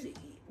 you know, there's,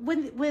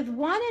 with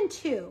 1 and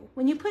 2,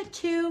 when you put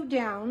 2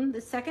 down,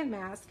 the second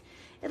mask,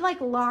 it like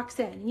locks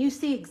in. You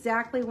see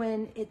exactly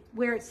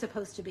where it's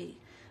supposed to be.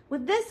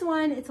 With this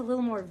one, it's a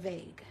little more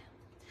vague.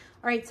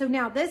 All right, so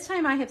now this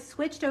time I have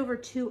switched over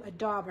to a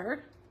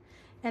dauber,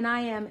 and I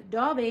am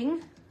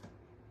daubing,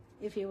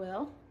 if you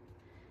will,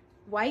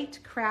 white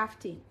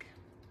craft ink.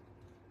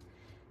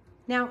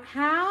 Now,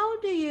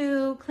 how do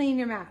you clean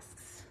your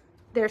masks?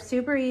 They're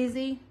super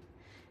easy.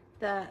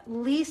 The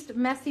least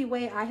messy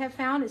way I have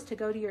found is to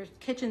go to your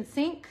kitchen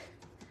sink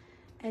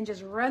and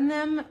just run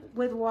them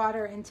with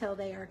water until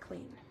they are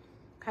clean,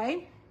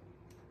 okay?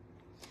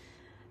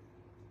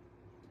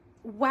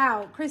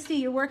 Wow, Christy,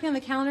 you're working on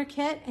the calendar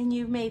kit and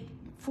you've made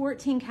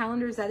 14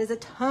 calendars. That is a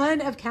ton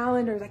of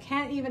calendars. I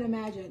can't even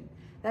imagine.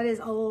 That is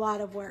a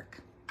lot of work.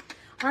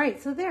 All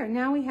right, so there,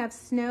 now we have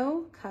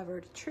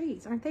snow-covered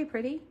trees. Aren't they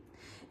pretty?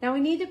 Now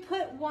we need to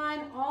put one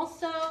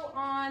also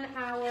on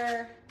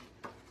our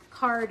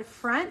card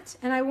front,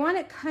 and I want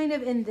it kind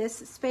of in this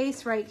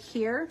space right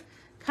here,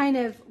 kind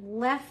of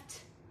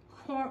left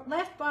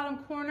bottom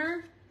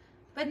corner,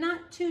 but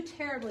not too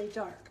terribly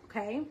dark,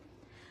 okay?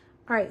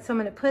 All right, so I'm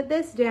gonna put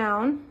this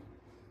down.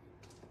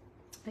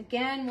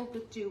 Again,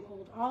 we'll do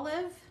Old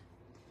Olive.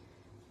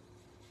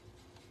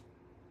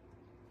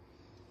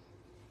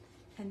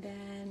 And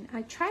then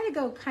I try to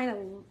go kind of,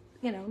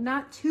 you know,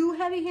 not too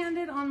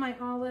heavy-handed on my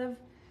olive,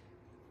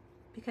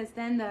 because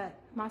then the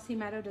Mossy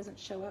Meadow doesn't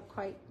show up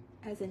quite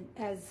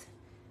as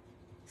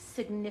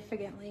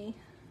significantly.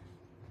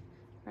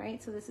 All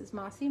right, so this is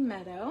Mossy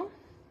Meadow.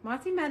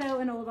 Mossy Meadow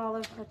and Old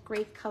Olive are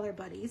great color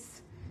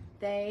buddies.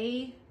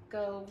 They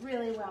go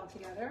really well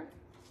together.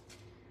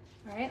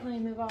 All right, let me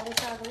move all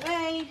this out of the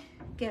way,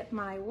 get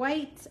my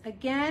white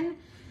again.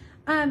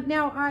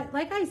 Now,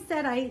 like I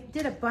said, I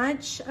did a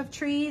bunch of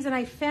trees, and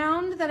I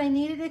found that I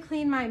needed to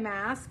clean my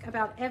mask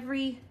about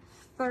every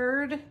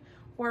 3rd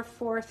or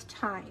 4th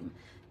time.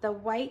 The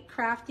white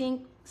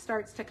crafting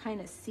starts to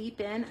kind of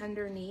seep in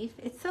underneath.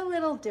 It's a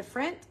little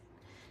different.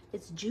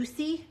 It's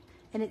juicy,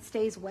 and it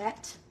stays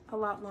wet a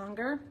lot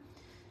longer.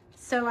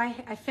 So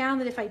I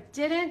found that if I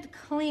didn't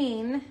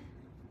clean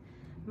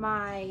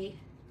my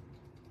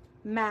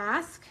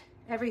mask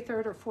every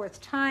 3rd or 4th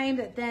time,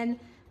 that then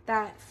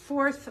that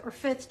 4th or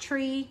 5th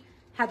tree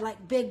had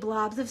like big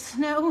blobs of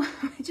snow,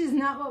 which is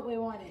not what we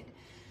wanted.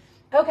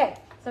 Okay,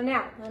 so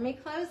now let me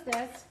close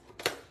this.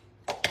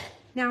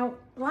 Now,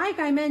 like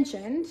I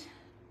mentioned,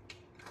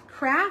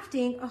 craft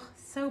ink, oh,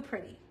 so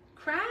pretty.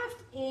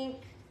 Craft ink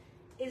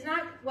is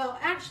not, well,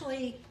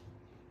 actually,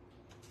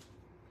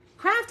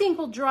 craft ink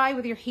will dry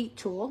with your heat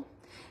tool,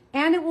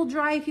 and it will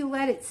dry if you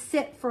let it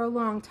sit for a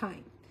long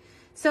time.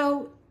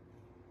 So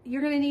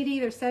you're gonna need to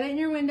either set it in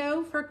your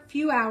window for a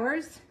few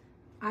hours,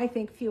 I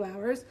think few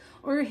hours,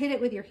 or hit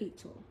it with your heat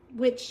tool,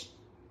 which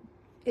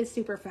is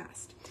super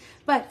fast.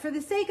 But for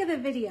the sake of the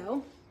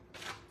video,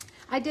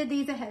 I did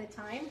these ahead of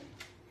time.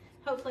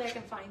 Hopefully I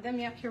can find them.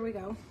 Yep, here we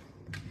go.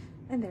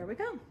 And there we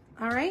go.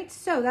 All right,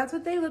 so that's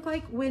what they look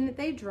like when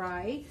they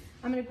dry.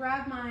 I'm gonna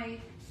grab my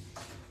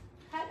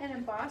cut and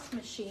emboss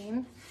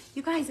machine.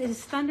 You guys, it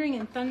is thundering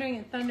and thundering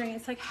and thundering.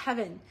 It's like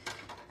heaven.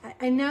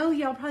 I know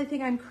y'all probably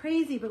think I'm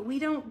crazy, but we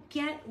don't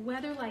get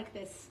weather like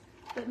this.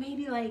 But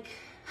maybe like,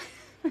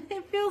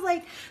 it feels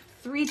like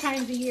 3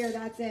 times a year,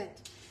 that's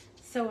it.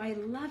 So I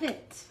love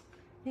it.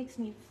 Makes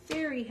me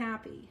very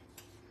happy.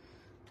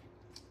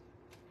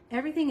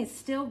 Everything is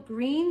still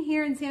green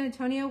here in San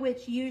Antonio,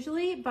 which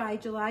usually by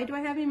July, do I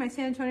have any of my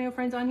San Antonio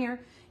friends on here?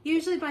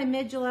 Usually by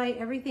mid-July,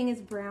 everything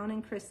is brown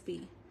and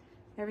crispy.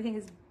 Everything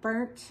is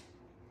burnt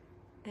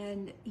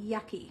and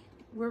yucky.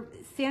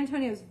 San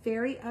Antonio is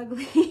very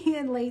ugly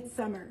in late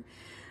summer.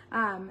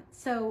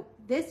 So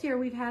this year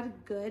we've had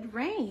good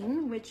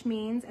rain, which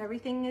means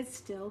everything is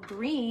still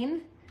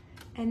green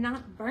and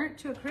not burnt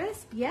to a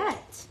crisp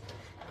yet.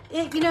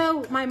 You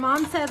know, my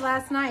mom said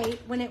last night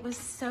when it was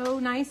so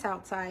nice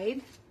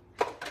outside,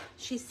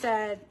 she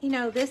said, you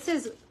know, this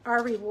is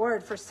our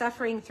reward for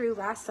suffering through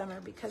last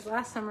summer, because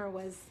last summer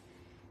was,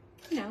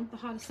 you know, the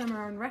hottest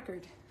summer on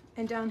record.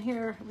 And down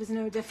here it was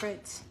no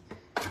different.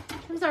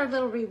 It was our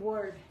little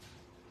reward.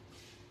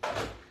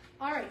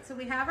 All right, so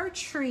we have our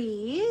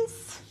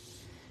trees.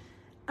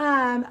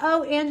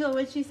 Oh, Angela,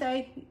 what'd she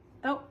say?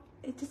 Oh,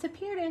 it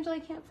disappeared, Angela. I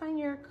can't find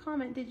your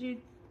comment. Did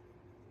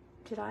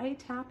I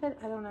tap it?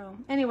 I don't know.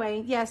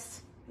 Anyway,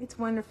 yes, it's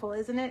wonderful,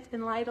 isn't it?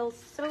 And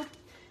Lytle's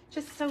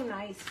just so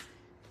nice.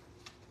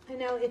 I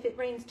know if it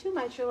rains too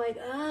much, you're like,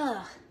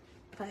 ugh,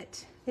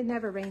 but it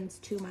never rains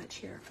too much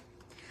here.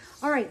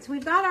 All right, so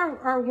we've got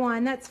our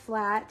one that's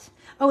flat.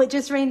 Oh, it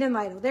just rained in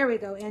Lytle. There we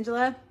go,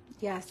 Angela.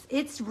 Yes,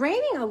 it's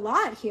raining a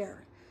lot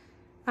here.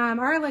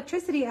 Our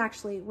electricity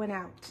actually went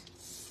out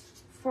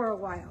for a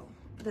while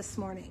this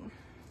morning.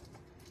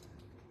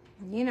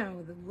 And you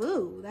know,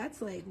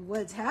 that's like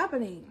what's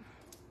happening.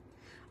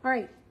 All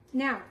right,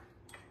 now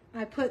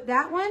I put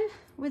that one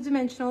with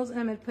dimensionals, and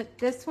I'm gonna put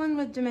this one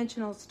with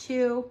dimensionals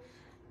too.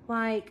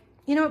 Like,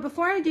 you know what,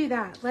 before I do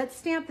that, let's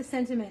stamp the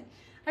sentiment.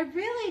 I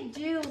really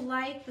do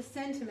like the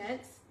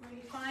sentiments. Let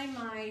me find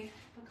my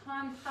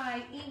pecan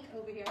pie ink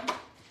over here.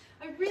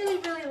 I really,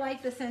 really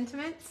like the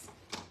sentiments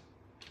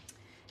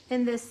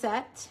in this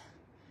set.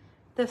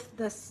 The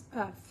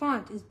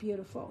font is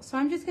beautiful. So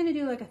I'm just gonna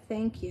do like a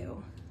thank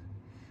you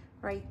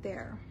right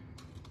there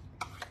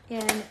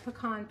in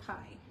pecan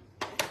pie.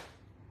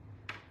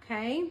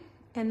 Okay,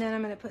 and then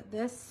I'm gonna put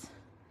this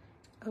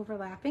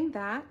overlapping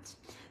that.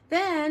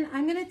 Then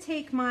I'm gonna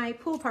take my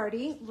Pool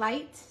Party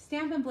Light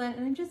Stamp and Blend,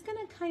 and I'm just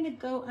gonna kind of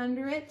go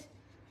under it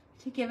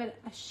to give it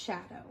a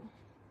shadow.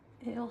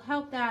 It'll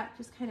help that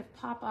just kind of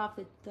pop off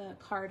the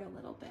card a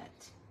little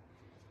bit.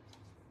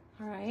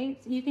 All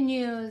right, so you could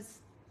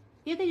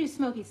use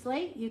Smoky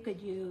Slate. You could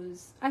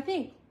use, I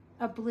think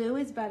a blue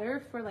is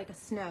better for like a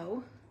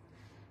snow.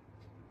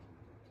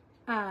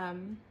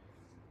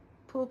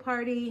 Pool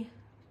Party,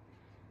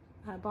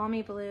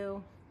 Balmy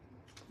Blue,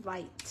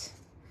 Light.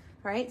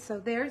 All right, so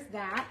there's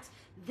that.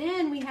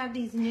 Then we have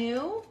these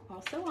new,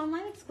 also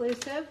online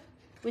exclusive,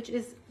 which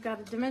is got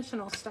a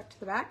dimensional stuck to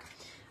the back.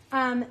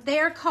 They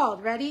are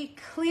called, ready?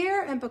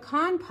 Clear and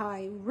Pecan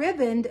Pie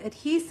Ribboned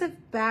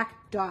Adhesive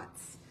Back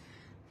Dots.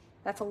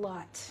 That's a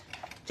lot.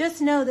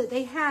 Just know that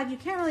they have, you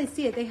can't really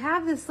see it, they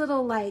have this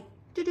little like,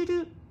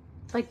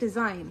 like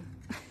design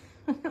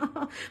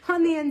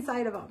on the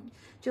inside of them.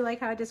 Do you like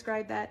how I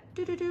described that?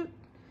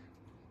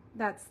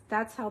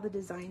 That's how the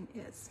design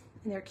is,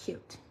 and they're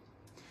cute.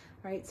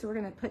 All right, so we're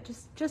gonna put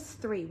just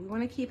 3. We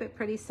wanna keep it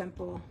pretty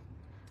simple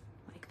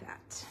like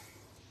that.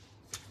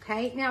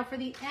 Okay, now for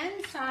the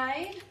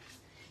inside,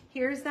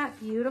 here's that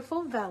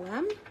beautiful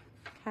vellum,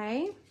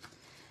 okay?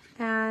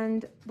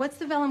 And what's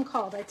the vellum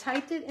called? I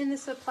typed it in the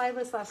supply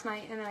list last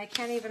night and I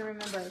can't even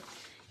remember.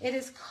 It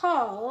is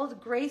called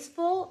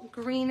Graceful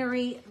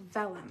Greenery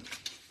Vellum.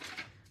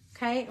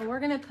 Okay, and we're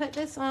gonna put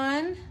this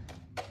on.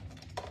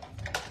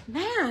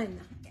 Man,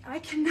 I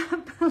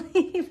cannot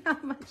believe how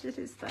much it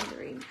is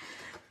thundering.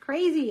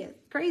 Craziness.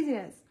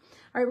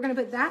 All right, we're gonna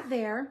put that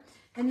there,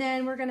 and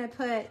then we're gonna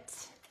put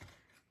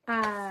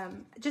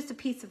just a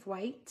piece of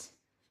white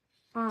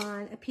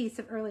on a piece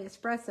of early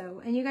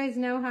espresso. And you guys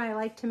know how I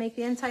like to make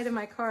the inside of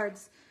my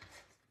cards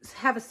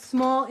have a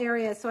small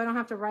area so I don't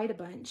have to write a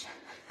bunch.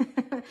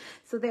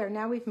 So there,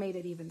 now we've made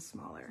it even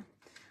smaller.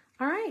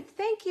 All right,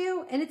 thank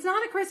you. And it's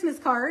not a Christmas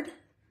card.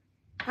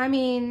 I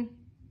mean,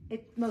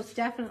 it most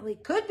definitely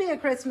could be a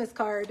Christmas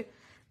card,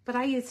 but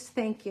I used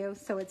thank you,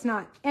 so it's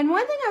not. And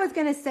one thing I was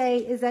gonna say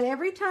is that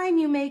every time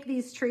you make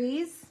these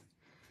trees,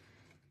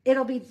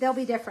 they'll be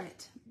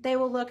different. They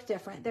will look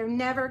different. They're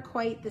never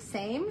quite the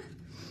same,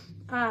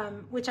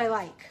 which I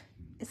like.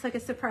 It's like a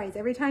surprise.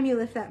 Every time you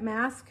lift that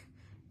mask,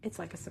 it's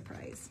like a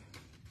surprise.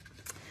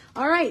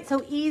 All right,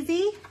 so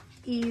easy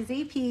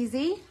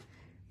peasy,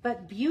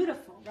 but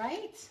beautiful,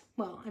 right?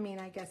 Well, I mean,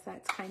 I guess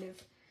that's kind of,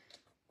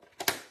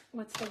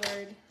 what's the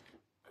word?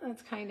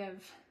 That's kind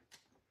of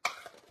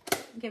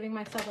giving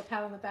myself a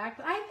pat on the back,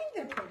 but I think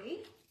they're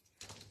pretty.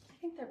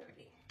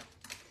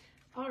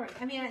 All right,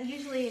 I mean,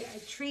 usually a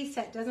tree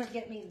set doesn't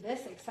get me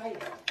this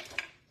excited,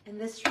 and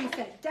this tree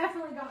set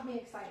definitely got me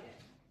excited.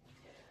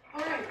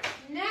 All right,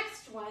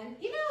 next one.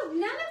 You know,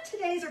 none of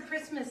today's are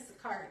Christmas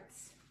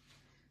cards,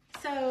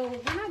 so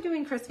we're not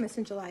doing Christmas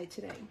in July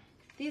today.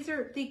 These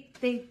are,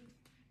 they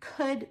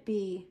could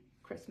be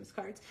Christmas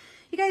cards.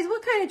 You guys,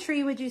 what kind of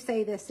tree would you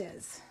say this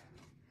is?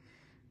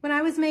 When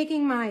I was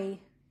making my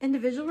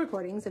individual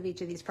recordings of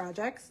each of these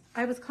projects,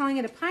 I was calling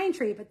it a pine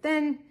tree, but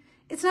then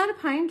it's not a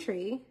pine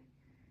tree.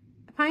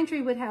 A pine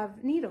tree would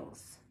have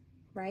needles,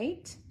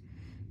 right?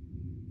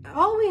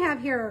 All we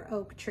have here are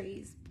oak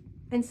trees.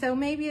 And so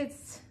maybe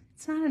it's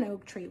not an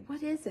oak tree.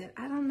 What is it?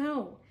 I don't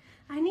know.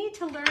 I need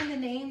to learn the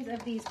names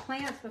of these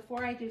plants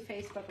before I do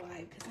Facebook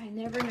Live because I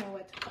never know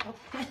what to call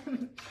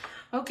them.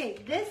 Okay,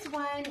 this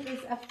one is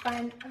a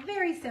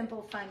very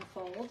simple fun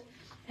fold.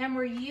 And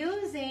we're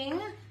using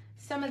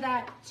some of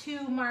that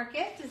To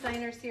Market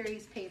Designer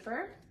Series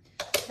paper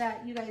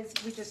that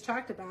we just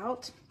talked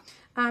about.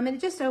 And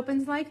it just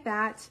opens like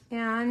that.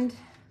 And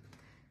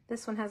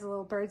this one has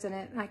little birds in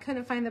it. And I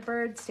couldn't find the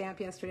bird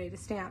stamp yesterday to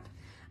stamp.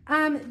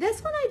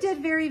 This one I did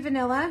very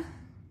vanilla.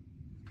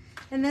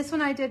 And this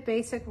one I did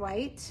basic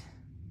white.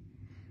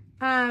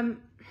 I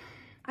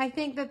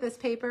think that this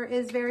paper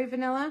is very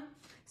vanilla.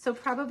 So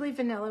probably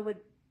vanilla would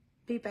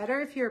be better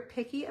if you're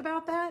picky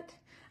about that.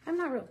 I'm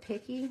not real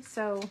picky,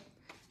 so,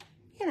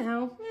 you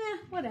know,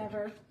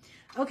 whatever.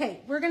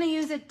 Okay, we're gonna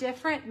use a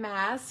different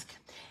mask.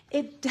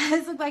 It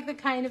does look like the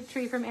kind of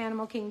tree from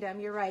Animal Kingdom,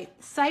 you're right.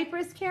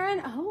 Cypress,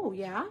 Karen? Oh,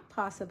 yeah,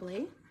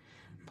 possibly.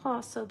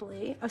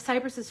 Possibly. Oh,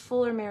 cypress is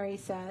fuller, Mary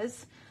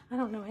says. I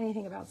don't know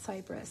anything about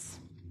cypress.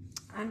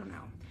 I don't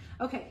know.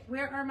 Okay,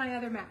 where are my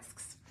other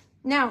masks?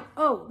 Now,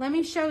 oh, let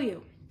me show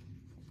you.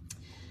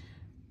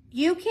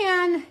 You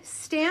can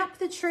stamp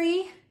the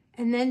tree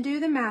and then do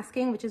the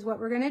masking, which is what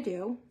we're gonna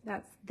do.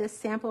 That's this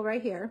sample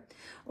right here.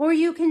 Or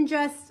you can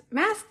just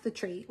mask the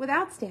tree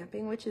without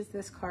stamping, which is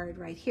this card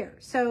right here.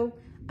 So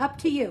up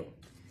to you,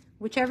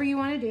 whichever you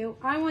wanna do.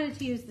 I wanted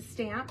to use the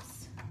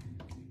stamps.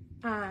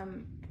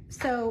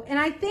 And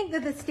I think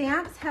that the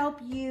stamps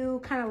help you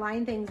kind of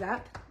line things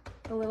up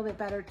a little bit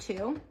better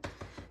too.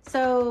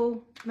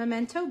 So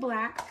Memento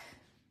Black,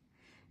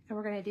 and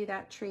we're gonna do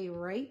that tree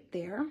right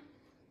there.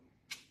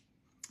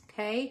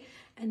 Okay,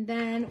 and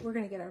then we're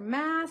gonna get our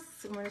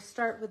masks, and we're gonna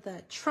start with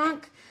the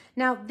trunk.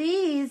 Now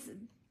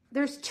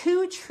there's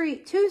two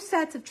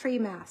sets of tree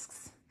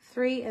masks,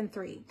 3 and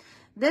 3.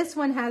 This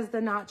one has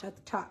the notch at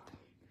the top,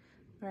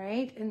 all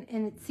right?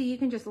 And see, you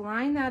can just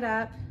line that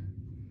up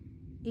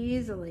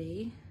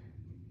easily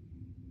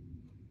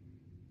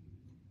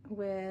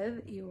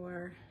with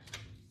your,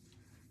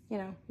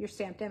 your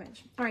stamped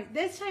image. All right,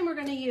 this time we're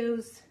gonna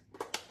use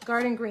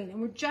Garden Green, and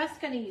we're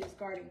just gonna use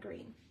Garden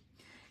Green.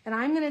 And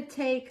I'm gonna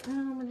take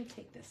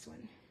this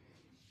one.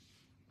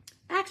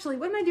 Actually,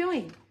 what am I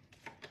doing?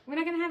 We're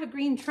not gonna have a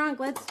green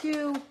trunk. Let's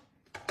do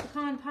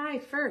pecan pie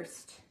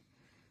first.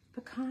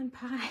 Pecan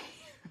pie.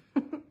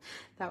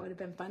 That would have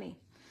been funny.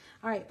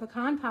 All right,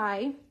 pecan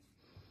pie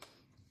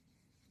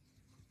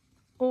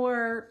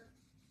or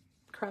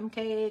crumb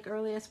cake,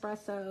 early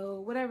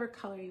espresso, whatever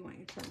color you want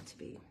your trunk to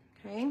be,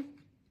 okay?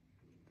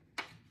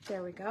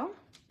 There we go.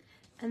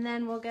 And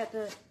then we'll get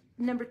the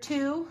number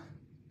 2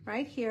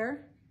 right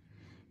here.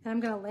 And I'm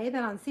gonna lay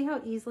that on. See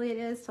how easily it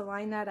is to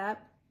line that up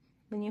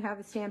when you have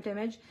a stamped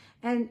image?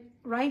 And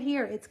right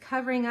here, it's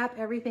covering up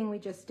everything we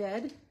just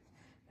did.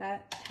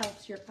 That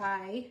helps your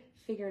eye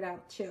figure it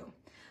out too.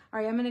 All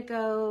right, I'm gonna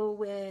go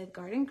with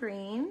Garden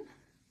Green.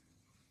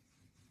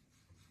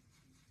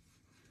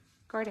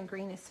 Garden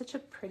Green is such a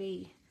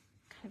pretty,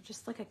 kind of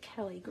just like a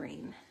Kelly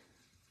green.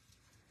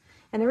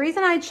 And the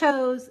reason I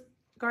chose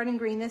Garden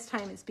Green this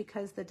time is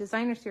because the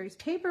Designer Series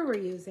paper we're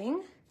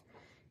using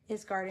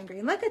is Garden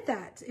Green. Look at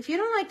that. If you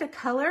don't like the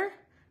color,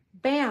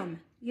 bam,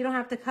 you don't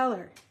have to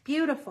color.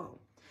 Beautiful.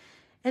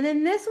 And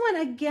then this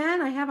one,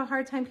 again, I have a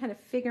hard time kind of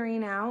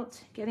figuring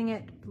out, getting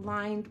it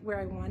lined where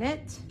I want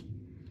it.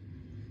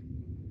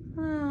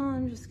 Well,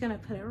 I'm just gonna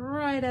put it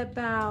right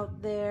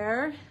about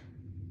there.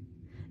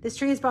 This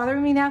tree is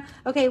bothering me now.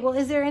 Okay, well,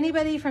 is there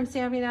anybody from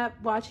Stampin' Up!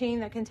 Watching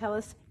that can tell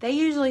us? They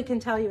usually can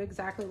tell you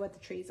exactly what the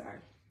trees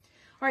are.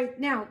 All right,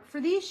 now for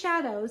these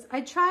shadows,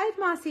 I tried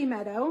Mossy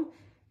Meadow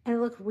and it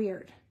looked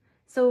weird.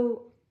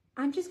 So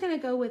I'm just gonna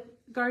go with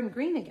Garden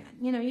Green again.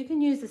 You can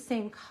use the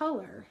same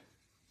color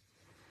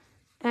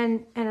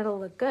and it'll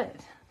look good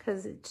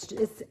because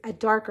it's a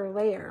darker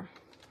layer.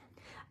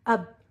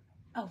 A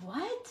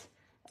what?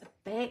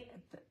 I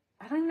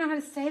don't even know how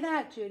to say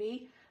that,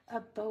 Judy. A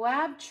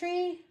boab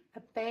tree?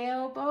 A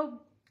baobab?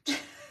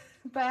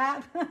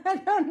 I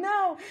don't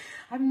know.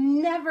 I've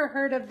never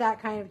heard of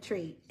that kind of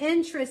tree.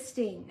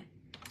 Interesting.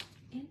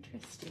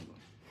 Interesting.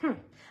 All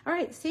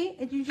right, see,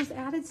 you just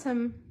added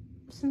some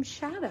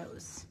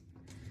shadows.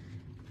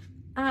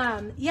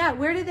 Yeah,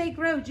 where do they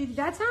grow, Judy?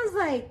 That sounds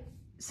like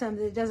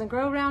something that doesn't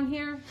grow around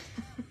here.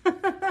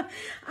 I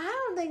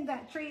don't think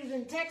that tree is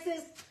in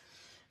Texas.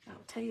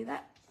 I'll tell you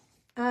that.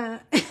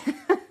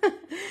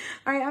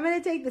 All right, I'm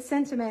going to take the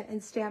sentiment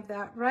and stamp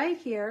that right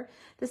here.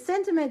 The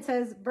sentiment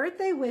says,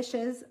 birthday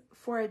wishes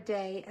for a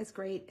day as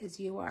great as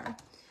you are.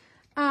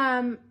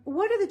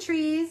 What are the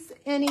trees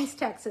in East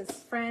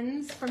Texas?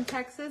 Friends from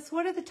Texas,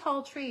 what are the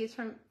tall trees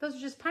from? Those are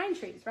just pine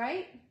trees,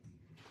 right?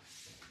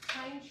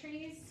 Pine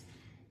trees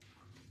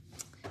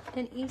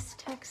in East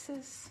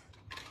Texas.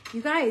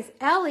 You guys,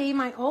 Ellie,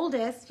 my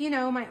oldest,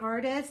 my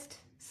artist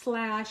 /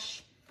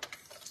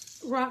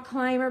 rock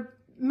climber,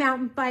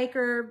 mountain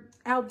biker,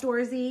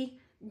 outdoorsy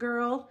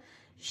girl,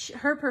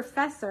 her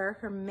professor,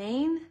 her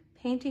main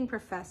painting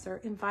professor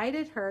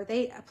invited her.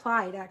 They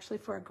applied actually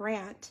for a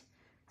grant,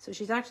 so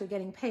she's actually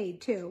getting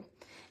paid too,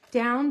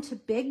 down to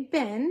Big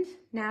Bend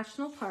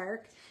National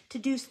Park to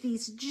do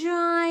these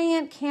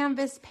giant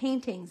canvas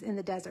paintings in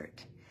the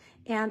desert.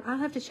 And I'll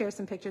have to share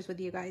some pictures with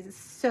you guys. It's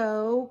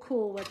so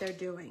cool what they're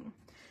doing.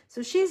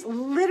 So she's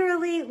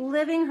literally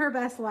living her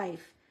best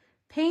life,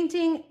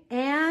 painting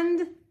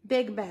and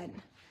Big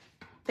Bend.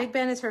 Big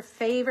Bend is her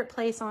favorite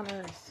place on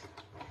earth.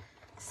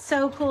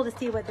 So cool to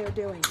see what they're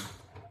doing.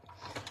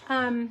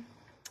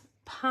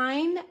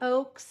 Pine,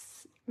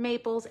 oaks,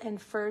 maples,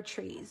 and fir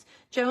trees.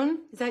 Joan,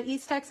 is that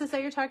East Texas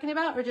that you're talking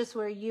about, or just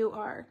where you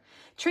are?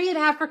 Tree in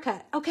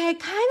Africa. Okay, I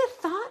kind of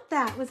thought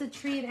that was a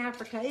tree in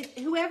Africa.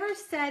 Whoever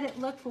said it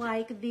looked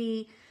like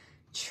the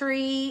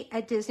tree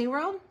at Disney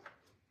World,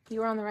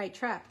 you were on the right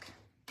track.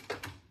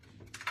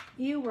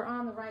 You were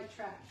on the right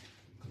track.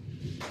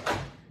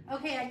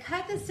 Okay, I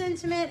cut the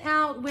sentiment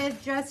out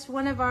with just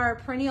one of our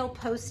perennial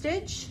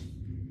postage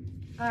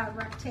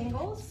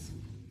rectangles.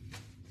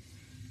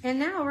 And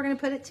now we're going to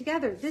put it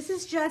together. This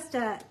is just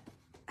a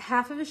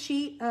half of a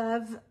sheet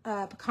of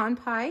pecan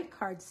pie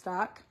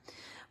cardstock.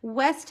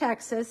 West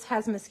Texas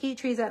has mesquite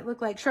trees that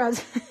look like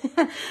shrubs.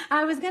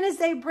 I was going to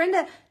say,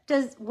 Brenda,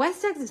 does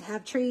West Texas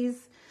have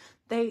trees?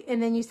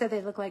 And then you said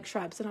they look like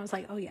shrubs. And I was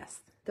like, oh yes,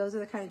 those are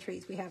the kind of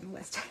trees we have in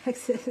West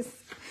Texas.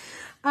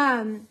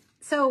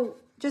 So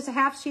just a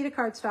half sheet of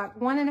cardstock,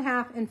 1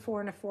 1/2 and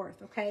 4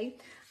 1/4. Okay.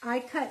 I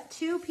cut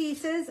 2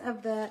 pieces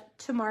of the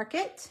To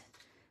Market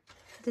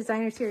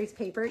Designer Series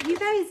paper. You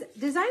guys,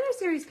 Designer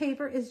Series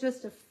paper is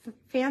just a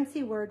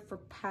fancy word for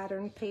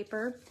pattern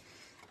paper.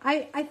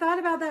 I thought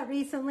about that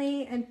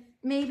recently, and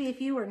maybe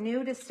if you were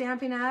new to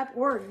Stampin' Up,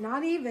 or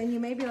not even, you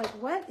may be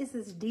like, what is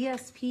this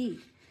DSP?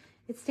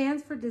 It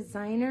stands for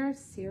Designer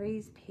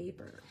Series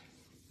paper.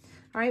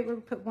 All right, we're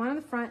gonna put one on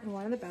the front and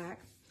one on the back.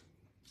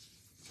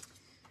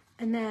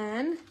 And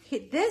then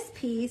this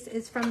piece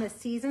is from the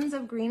Seasons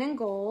of Green and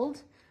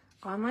Gold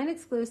online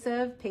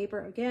exclusive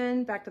paper.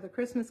 Again, back to the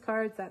Christmas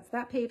cards, that's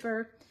that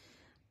paper.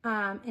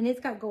 And it's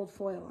got gold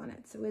foil on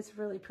it, so it's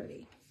really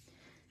pretty.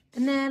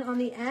 And then on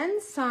the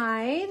end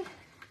side,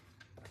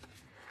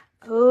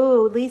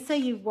 oh, Lisa,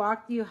 you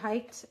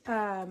hiked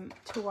to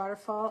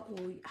Waterfall.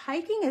 Ooh,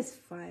 hiking is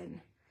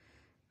fun.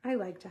 I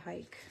like to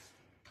hike.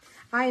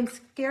 I am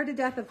scared to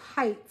death of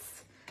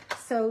heights,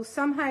 so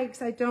some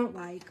hikes I don't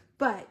like,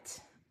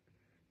 but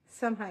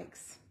some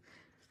hikes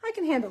I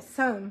can handle.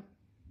 Some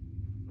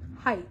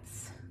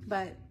heights,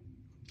 but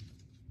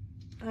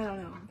I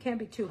don't know. Can't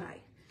be too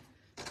high.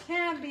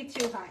 Can't be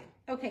too high.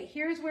 Okay,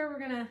 here's where we're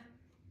gonna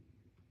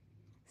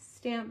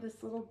stamp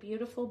this little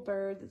beautiful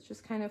bird that's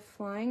just kind of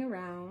flying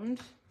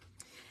around.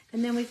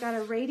 And then we've got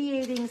a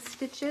Radiating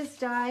Stitches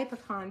die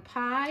pecan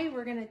pie.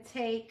 We're gonna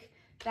take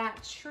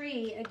that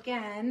tree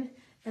again,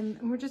 and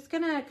we're just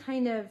gonna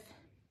kind of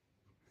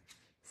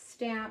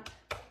stamp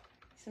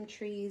some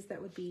trees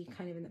that would be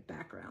kind of in the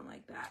background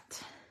like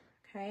that.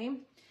 Okay,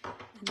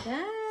 and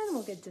then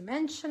we'll get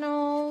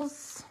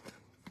dimensionals.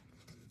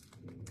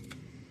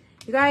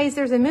 You guys,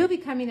 there's a movie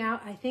coming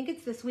out. I think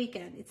it's this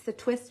weekend. It's the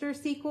Twister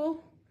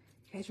sequel.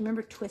 You guys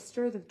remember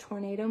Twister, the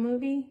tornado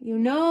movie? You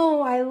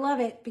know I love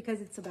it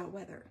because it's about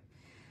weather.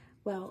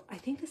 Well, I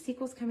think the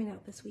sequel's coming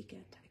out this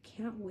weekend. I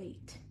can't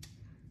wait.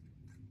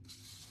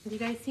 Have you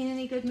guys seen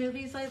any good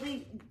movies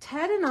lately?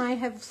 Ted and I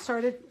have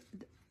started,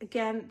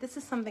 again, this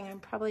is something I'm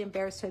probably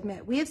embarrassed to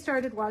admit. We have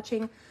started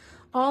watching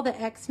all the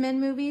X-Men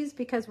movies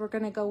because we're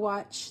going to go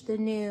watch the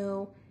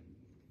new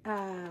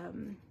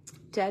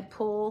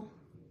Deadpool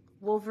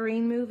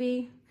Wolverine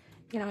movie.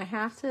 You know, I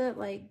have to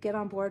like get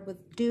on board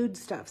with dude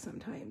stuff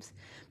sometimes,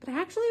 but I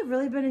actually have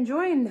really been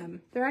enjoying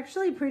them. They're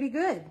actually pretty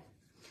good.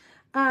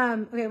 Okay,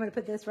 I'm going to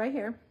put this right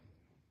here.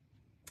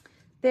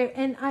 There,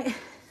 and I,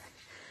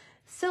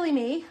 silly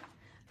me,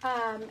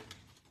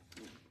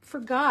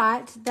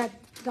 forgot that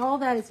all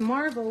that is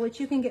Marvel, which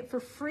you can get for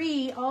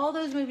free, all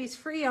those movies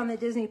free on the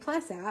Disney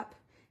Plus app,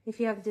 if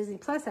you have the Disney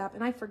Plus app.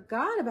 And I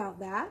forgot about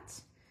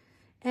that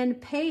and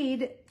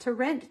paid to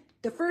rent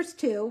the first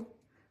 2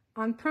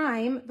 on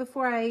Prime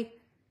before I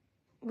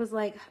was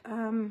like,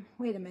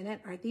 wait a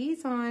minute, are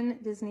these on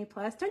Disney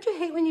Plus? Don't you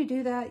hate when you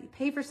do that? You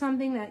pay for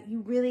something that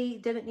you really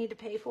didn't need to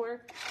pay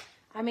for.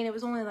 I mean, it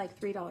was only like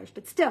 $3,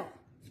 but still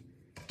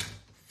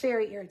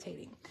very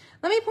irritating.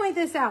 Let me point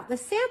this out. The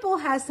sample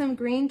has some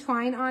green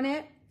twine on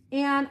it,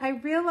 and I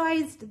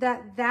realized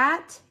that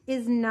that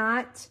is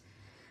not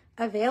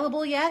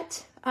available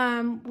yet.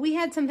 We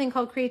had something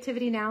called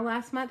Creativity Now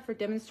last month for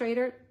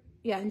demonstrator.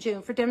 Yeah, in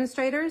June for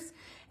demonstrators.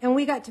 And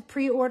we got to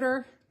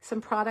pre-order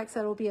some products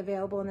that will be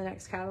available in the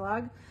next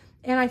catalog.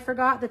 And I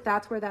forgot that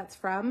that's where that's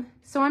from.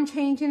 So I'm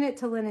changing it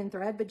to linen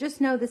thread, but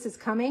just know this is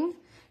coming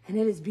and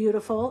it is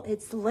beautiful.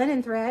 It's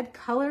linen thread,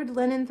 colored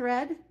linen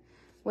thread,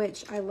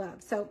 which I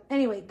love. So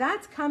anyway,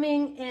 that's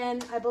coming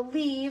in, I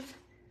believe,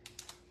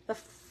 the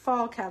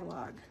fall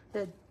catalog,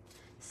 the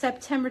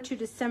September to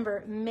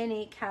December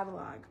mini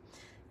catalog.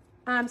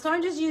 So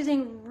I'm just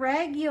using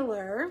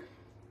regular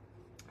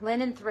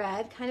linen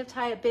thread, kind of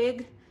tie a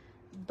big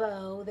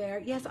bow there.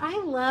 Yes, I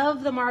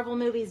love the Marvel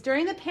movies.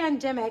 During the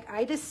pandemic,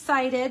 I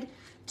decided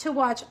to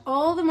watch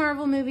all the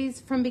Marvel movies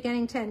from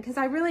beginning to end because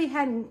I really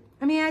hadn't,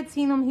 I mean, I'd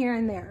seen them here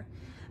and there,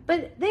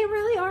 but they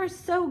really are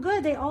so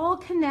good. They all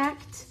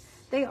connect.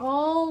 They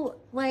all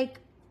like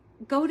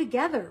go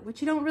together,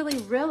 which you don't really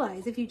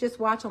realize if you just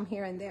watch them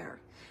here and there.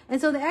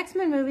 And so the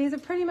X-Men movies are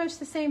pretty much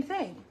the same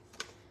thing.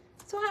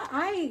 So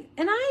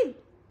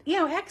you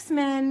know,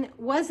 X-Men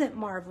wasn't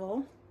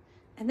Marvel,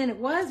 and then it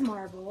was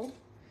Marvel.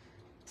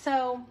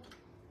 So,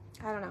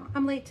 I don't know.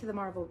 I'm late to the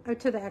Marvel, or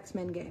to the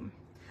X-Men game.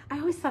 I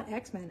always thought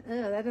X-Men,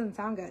 that doesn't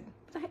sound good.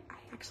 But I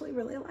actually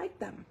really like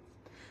them.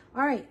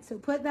 All right, so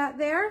put that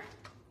there.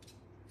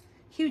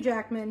 Hugh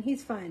Jackman,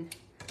 he's fun.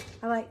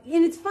 And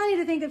it's funny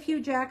to think of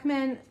Hugh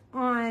Jackman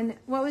on,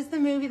 what was the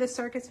movie, the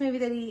circus movie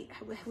that he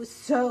was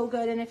so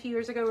good in a few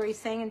years ago where he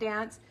sang and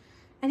danced.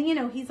 And you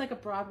know, he's like a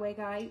Broadway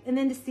guy. And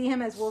then to see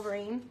him as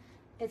Wolverine,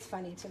 it's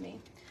funny to me.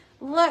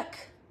 Look,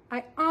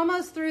 I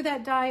almost threw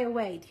that die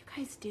away. Do you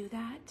guys do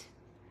that?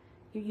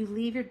 You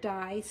leave your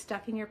die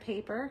stuck in your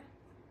paper?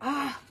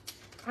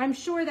 I'm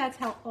sure that's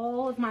how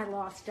all of my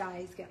lost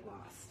dies get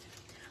lost.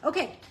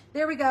 Okay,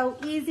 there we go.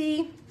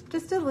 Easy.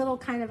 Just a little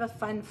kind of a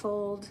fun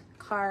fold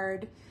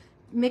card.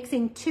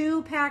 Mixing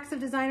 2 packs of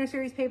Designer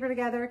Series paper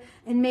together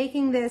and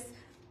making this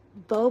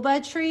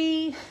boba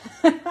tree.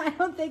 I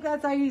don't think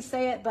that's how you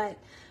say it, but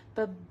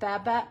I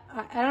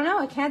don't know.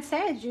 I can't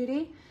say it,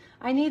 Judy.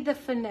 I need the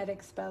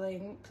phonetic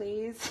spelling,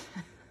 please.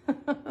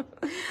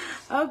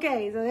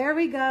 Okay, so there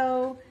we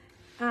go.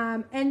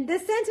 And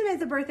this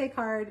sentiment's a birthday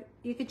card.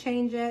 You could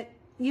change it.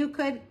 You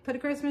could put a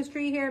Christmas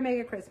tree here, make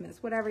it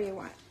Christmas, whatever you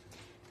want.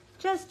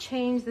 Just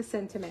change the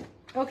sentiment.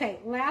 Okay,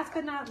 last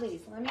but not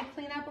least, let me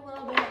clean up a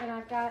little bit, and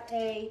I've got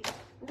a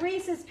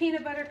Reese's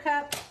Peanut Butter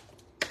Cup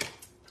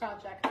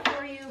project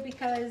for you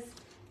because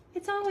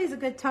it's always a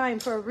good time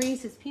for a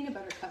Reese's Peanut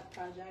Butter Cup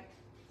project.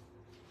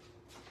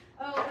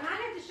 Oh, and I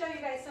have to show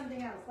you guys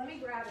something else. Let me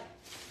grab it.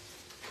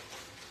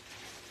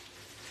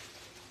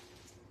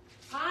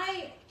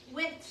 I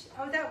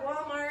was at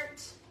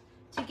Walmart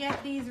to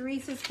get these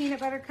Reese's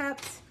Peanut Butter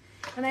Cups,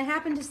 and I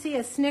happened to see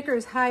a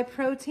Snickers high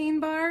protein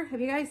bar.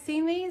 Have you guys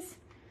seen these?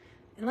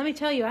 And let me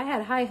tell you, I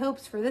had high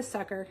hopes for this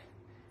sucker.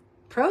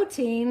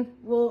 Protein?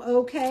 Well,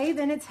 okay,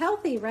 then it's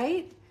healthy,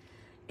 right?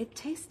 It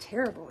tastes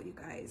terrible, you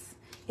guys.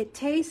 It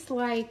tastes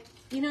like,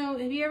 you know,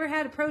 have you ever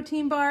had a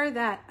protein bar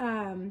that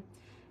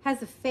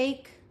has a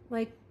fake,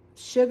 like,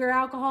 sugar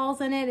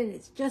alcohols in it, and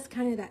it's just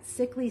kind of that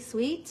sickly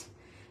sweet?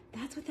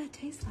 That's what that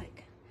tastes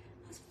like.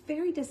 I was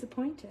very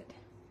disappointed.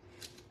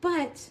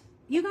 But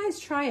you guys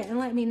try it and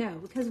let me know,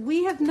 because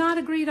we have not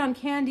agreed on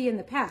candy in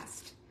the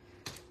past.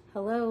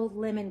 Hello,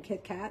 lemon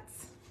Kit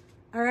Kats.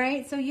 All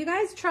right, so you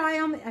guys try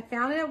them. I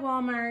found it at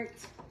Walmart,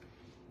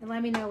 and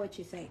let me know what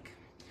you think.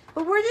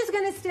 But we're just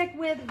gonna stick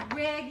with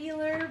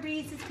regular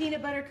Reese's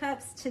Peanut Butter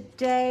Cups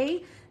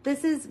today.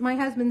 This is my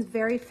husband's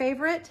very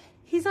favorite.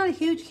 He's not a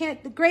huge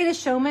The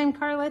Greatest Showman,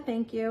 Carla,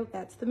 thank you.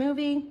 That's the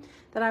movie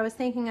that I was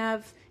thinking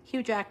of.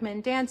 Hugh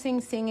Jackman dancing,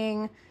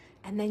 singing,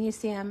 and then you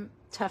see him,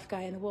 tough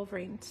guy in the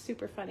Wolverine.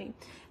 Super funny.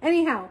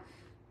 Anyhow,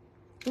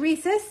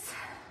 Reese's.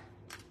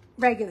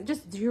 Regular,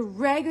 just your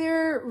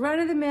regular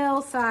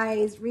run-of-the-mill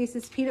size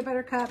Reese's Peanut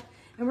Butter Cup,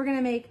 and we're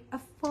gonna make a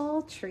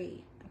fall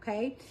tree,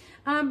 okay?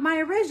 My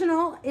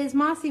original is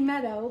Mossy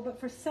Meadow, but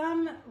for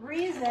some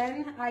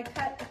reason I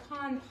cut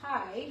pecan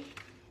pie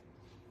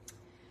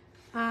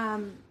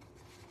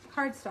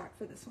cardstock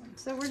for this one.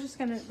 So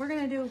we're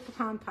gonna do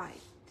pecan pie.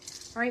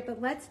 All right, but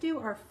let's do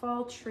our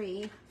fall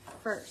tree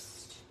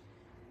first,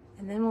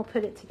 and then we'll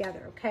put it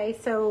together, okay?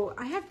 So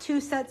I have 2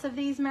 sets of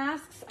these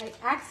masks. I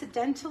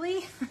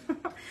accidentally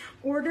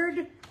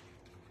ordered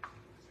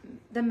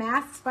the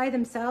masks by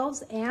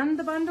themselves and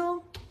the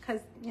bundle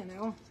because, you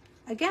know,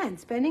 again,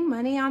 spending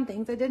money on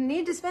things I didn't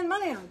need to spend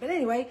money on. But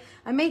anyway,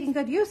 I'm making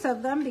good use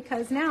of them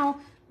because now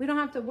we don't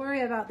have to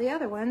worry about the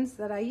other ones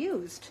that I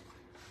used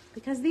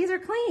because these are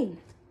clean.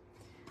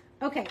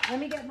 Okay, let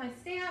me get my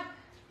stamp.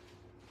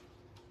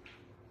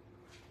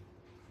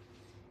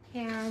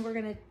 And we're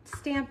gonna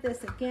stamp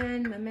this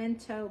again,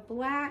 Memento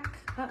Black.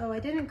 Uh-oh, I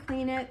didn't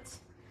clean it.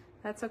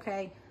 That's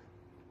okay.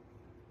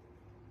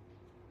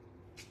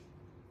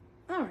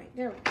 All right,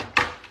 there we go.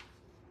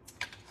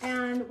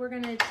 And we're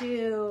gonna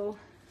do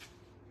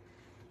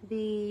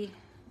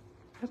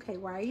okay,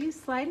 why are you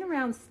sliding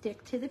around?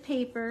 Stick to the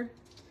paper.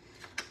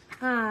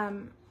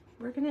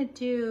 We're gonna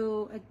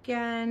do,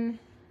 again,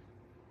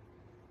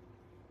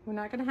 we're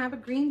not gonna have a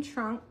green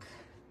trunk.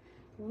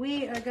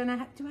 We are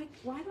gonna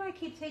why do I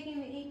keep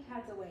taking the ink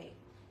pads away?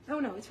 Oh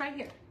no, it's right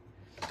here.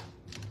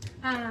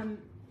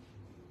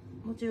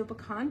 We'll do a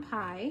pecan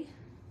pie.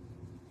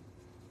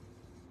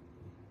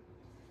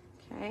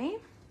 Okay.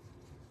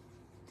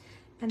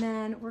 And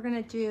then we're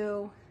gonna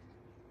do,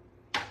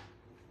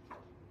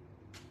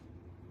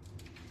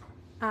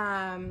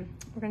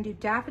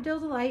 Daffodil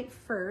Delight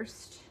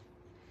first,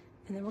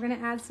 and then we're gonna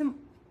add some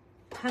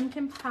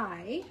pumpkin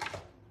pie.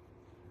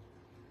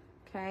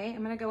 Okay,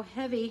 I'm gonna go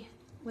heavy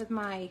with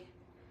my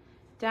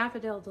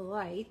Daffodil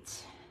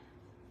Delight.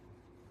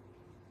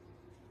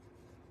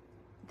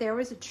 there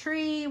was a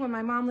tree when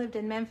my mom lived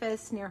in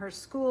Memphis near her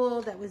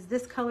school that was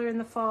this color in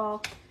the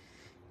fall,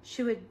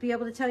 she would be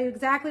able to tell you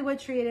exactly what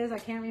tree it is. I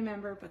can't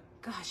remember, but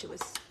gosh, it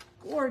was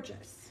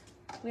gorgeous.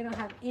 We don't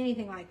have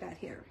anything like that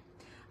here.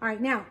 All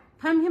right, now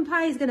pumpkin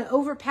pie is gonna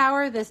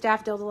overpower this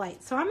Daffodil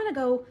Delight. So I'm gonna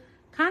go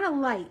kind of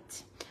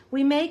light.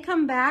 We may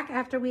come back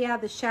after we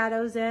add the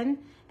shadows in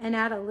and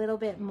add a little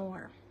bit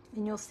more.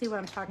 And you'll see what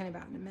I'm talking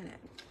about in a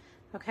minute.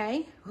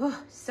 Okay,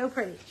 oh, so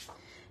pretty.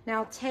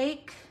 Now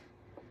take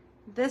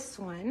this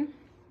one,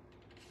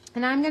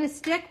 and I'm gonna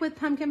stick with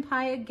pumpkin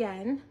pie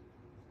again.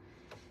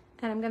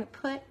 And I'm gonna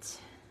put,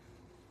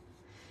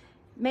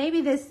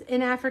 maybe this,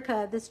 in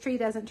Africa, this tree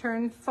doesn't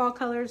turn fall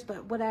colors,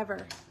 but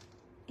whatever.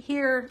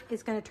 Here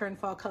is gonna turn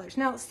fall colors.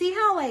 Now, see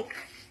how like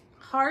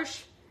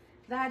harsh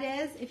that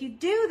is? If you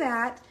do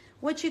that,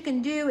 what you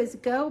can do is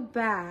go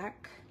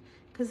back,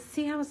 because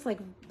see how it's like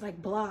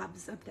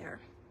blobs up there.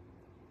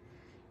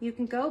 You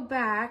can go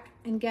back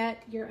and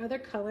get your other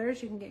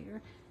colors. You can get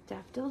your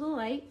Daffodil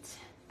Delight,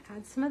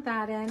 add some of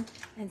that in,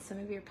 and some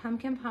of your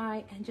pumpkin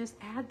pie, and just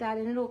add that,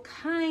 and it'll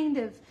kind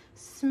of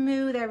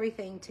smooth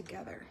everything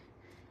together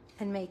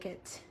and make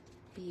it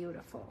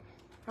beautiful.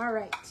 All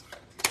right,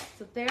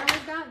 so there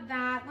we've got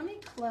that. Let me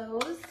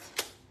close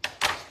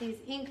these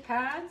ink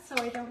pads so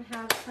I don't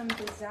have some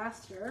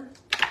disaster.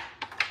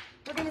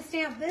 We're gonna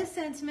stamp this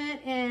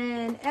sentiment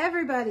in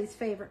everybody's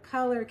favorite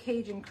color,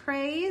 Cajun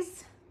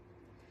Craze.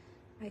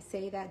 I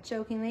say that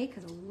jokingly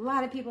because a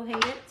lot of people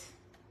hate it.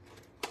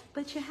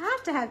 But you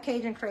have to have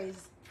Cajun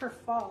Craze for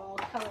fall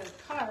colored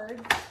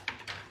cards,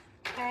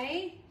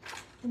 okay?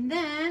 And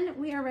then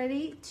we are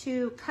ready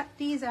to cut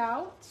these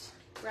out.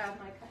 Grab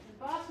my cut and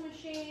emboss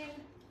machine.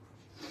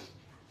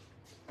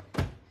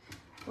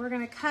 We're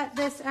gonna cut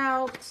this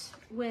out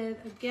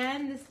with,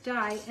 again, this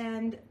die,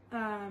 and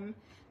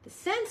the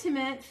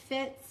sentiment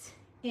fits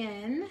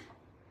in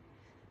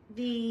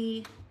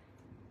the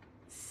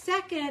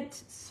second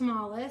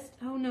smallest.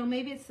 Oh no,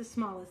 maybe it's the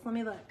smallest. Let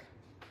me look.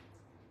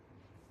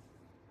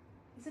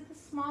 Is it the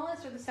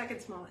smallest or the second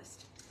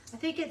smallest? I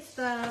think it's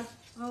the,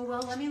 oh,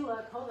 well, let me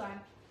look. Hold on.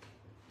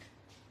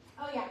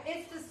 Oh, yeah,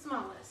 it's the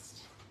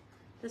smallest.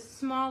 The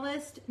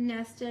smallest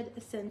nested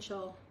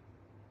essential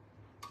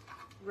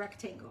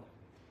rectangle.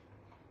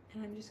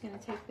 And I'm just going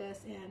to take this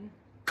and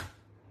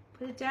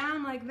put it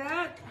down like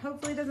that.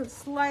 Hopefully it doesn't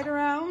slide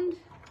around.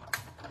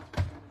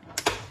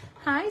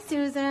 Hi,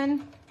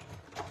 Susan.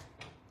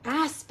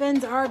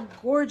 Aspens are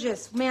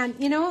gorgeous. Man,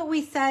 you know what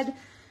we said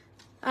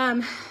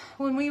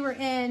when we were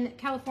in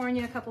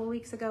California a couple of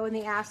weeks ago in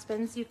the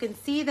aspens? You can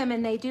see them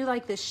and they do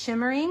like this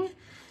shimmering.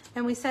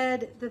 And we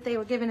said that they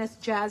were giving us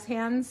jazz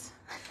hands.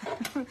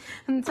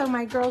 And so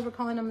my girls were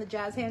calling them the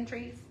jazz hand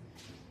trees.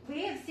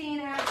 We have seen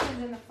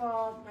aspens in the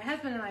fall, my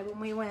husband and I, when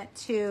we went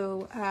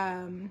to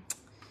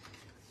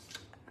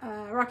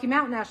Rocky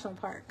Mountain National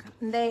Park.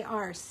 They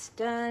are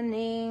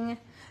stunning.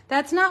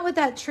 That's not what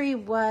that tree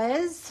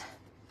was.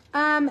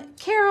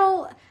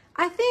 Carol,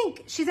 I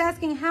think she's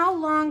asking how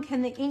long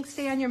can the ink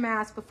stay on your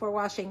mask before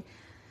washing?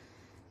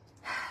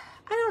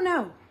 I don't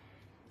know.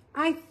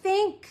 I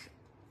think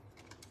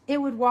it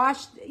would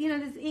wash, you know,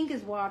 this ink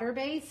is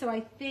water-based, so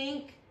I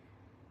think,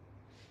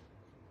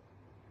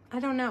 I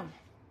don't know.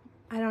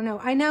 I don't know.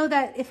 I know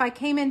that if I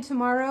came in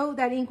tomorrow,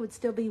 that ink would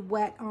still be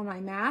wet on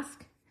my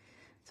mask.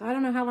 So I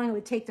don't know how long it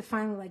would take to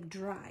finally like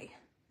dry.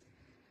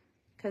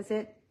 Because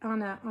it,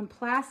 on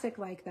plastic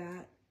like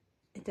that,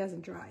 it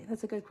doesn't dry.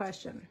 That's a good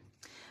question.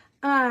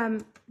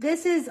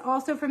 This is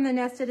also from the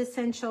Nested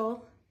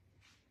Essential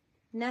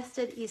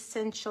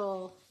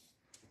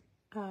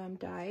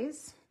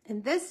dies.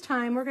 And this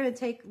time we're going to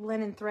take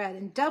linen thread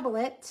and double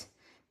it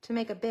to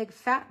make a big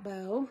fat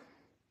bow.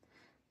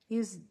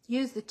 Use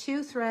the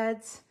two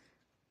threads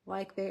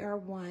like they are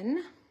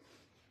one.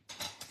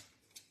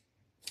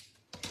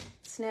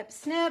 Snip,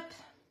 snip.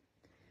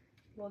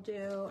 We'll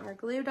do our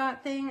glue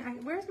dot thing.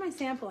 Where's my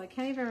sample? I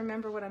can't even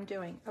remember what I'm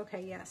doing.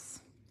 Okay, yes.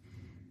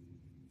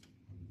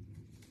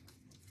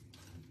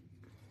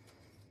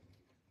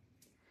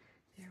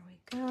 There we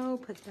go.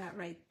 Put that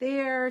right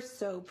there.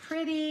 So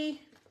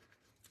pretty.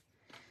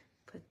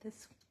 Put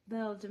this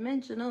little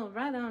dimensional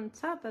right on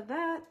top of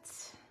that.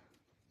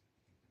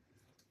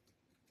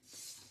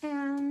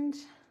 And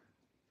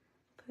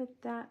put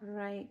that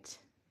right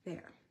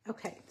there.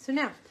 Okay, so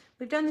now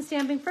we've done the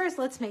stamping first.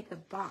 Let's make the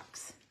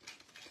box.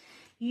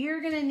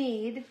 You're gonna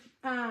need,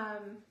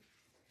 and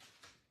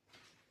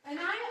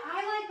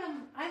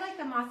I like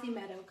the Mossy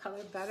Meadow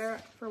color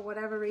better for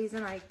whatever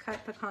reason. I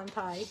cut pecan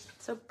pie.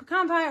 So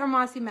pecan pie or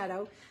Mossy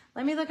Meadow.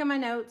 Let me look at my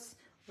notes.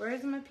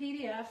 Where's my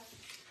PDF?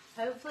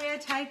 Hopefully I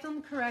typed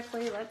them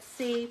correctly. Let's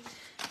see.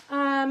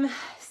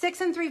 6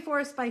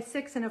 3/4 by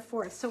 6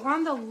 1/4. So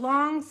on the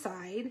long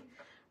side,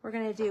 we're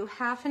gonna do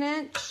 1/2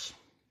 inch,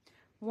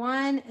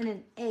 1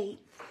 1/8,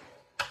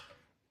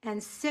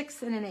 and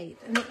 6 1/8.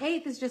 And the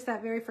 1/8 is just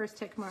that very first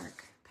tick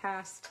mark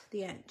past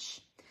the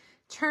inch.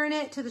 Turn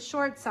it to the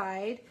short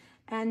side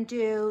and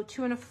do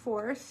 2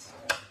 1/4,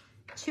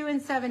 2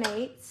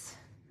 7/8,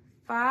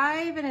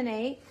 5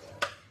 1/8,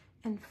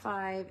 and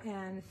 5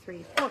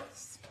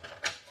 3/4.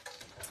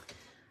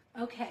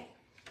 Okay,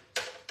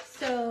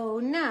 so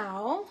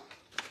now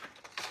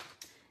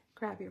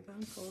grab your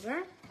bone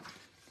folder,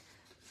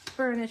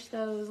 burnish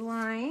those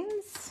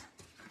lines.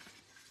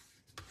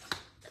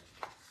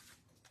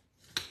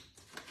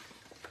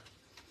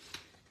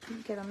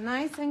 Get them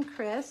nice and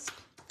crisp.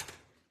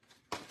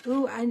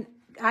 Ooh,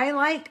 I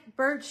like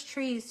birch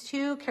trees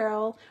too,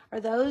 Carol. Are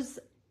those,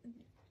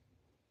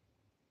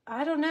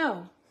 I don't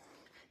know.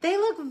 They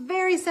look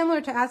very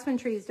similar to aspen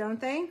trees, don't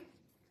they?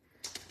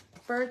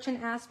 Birch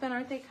and aspen,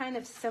 aren't they kind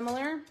of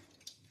similar?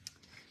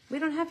 We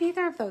don't have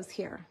either of those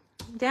here.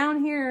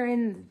 Down here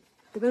in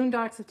the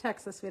boondocks of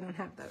Texas, we don't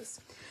have those.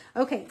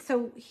 Okay,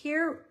 so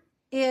here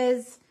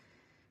is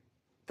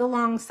the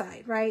long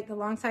side, right? The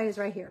long side is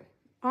right here.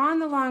 On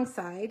the long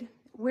side,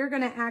 we're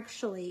going to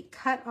actually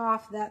cut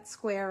off that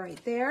square right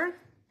there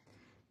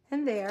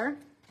and there,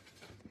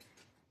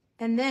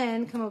 and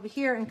then come over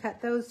here and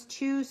cut those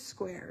 2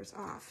 squares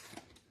off.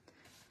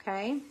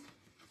 Okay,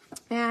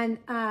 and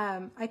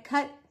I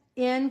cut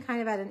in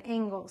kind of at an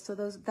angle, so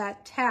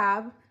that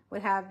tab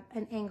would have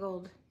an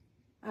angled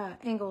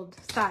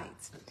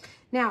sides.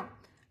 Now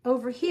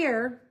over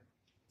here,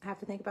 I have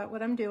to think about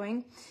what I'm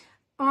doing.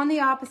 On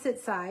the opposite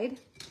side,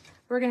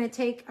 we're going to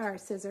take our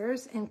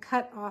scissors and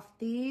cut off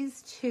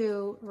these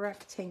 2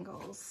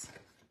 rectangles.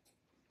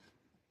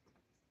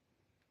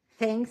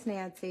 Thanks,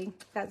 Nancy.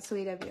 That's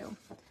sweet of you.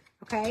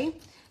 Okay,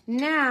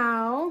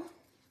 now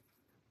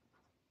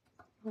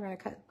we're going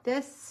to cut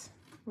this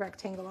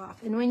rectangle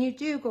off. And when you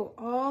do, go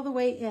all the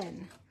way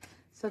in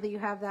so that you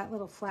have that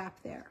little flap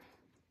there.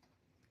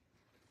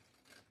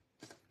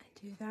 I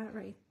do that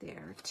right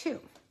there too.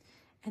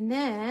 And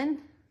then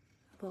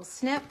a little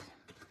snip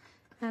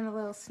and a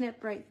little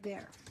snip right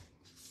there.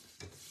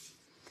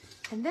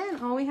 And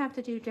then all we have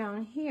to do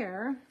down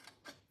here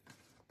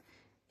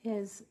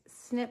is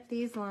snip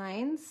these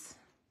lines.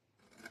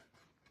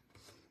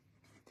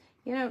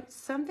 You know,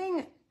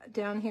 something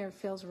down here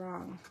feels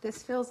wrong.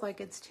 This feels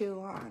like it's too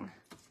long.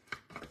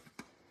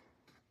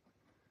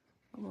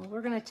 Well,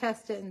 we're going to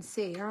test it and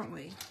see, aren't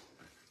we?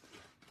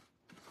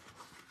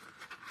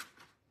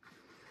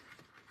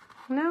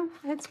 No,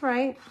 it's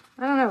right.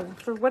 I don't know.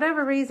 For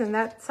whatever reason,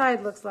 that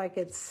side looks like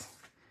it's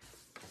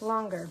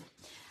longer.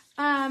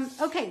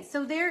 Okay,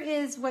 so there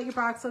is what your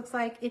box looks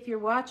like. If you're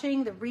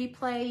watching the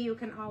replay, you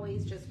can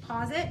always just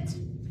pause it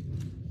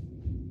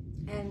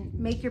and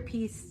make your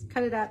piece,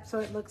 cut it up so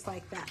it looks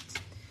like that.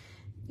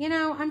 You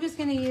know, I'm just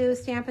going to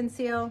use Stampin'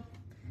 Seal,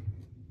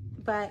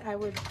 but I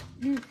would,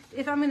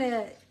 if I'm going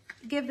to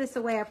give this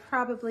away, I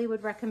probably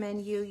would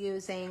recommend you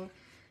using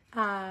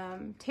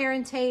tear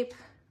and tape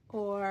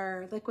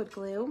or liquid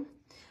glue.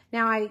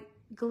 Now I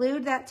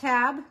glued that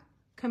tab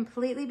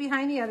completely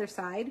behind the other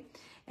side,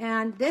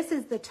 and this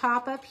is the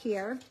top up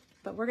here,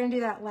 but we're going to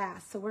do that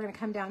last. So we're going to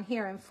come down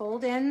here and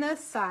fold in the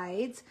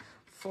sides,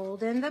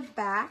 fold in the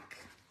back,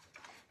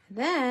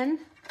 then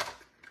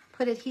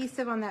put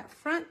adhesive on that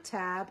front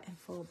tab and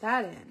fold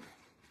that in.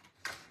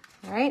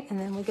 All right, and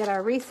then we get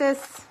our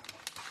recess,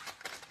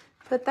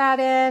 put that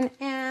in,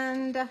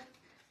 and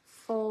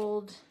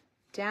fold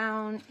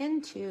down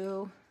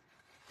into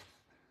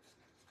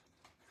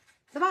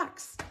the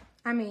box.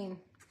 I mean,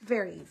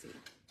 very easy.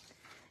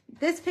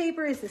 This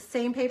paper is the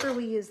same paper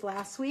we used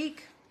last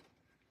week,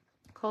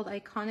 called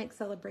Iconic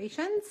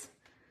Celebrations.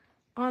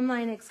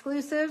 Online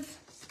exclusive.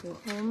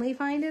 You'll only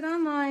find it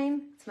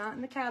online. It's not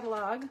in the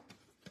catalog.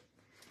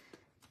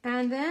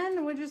 And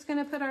then we're just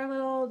going to put our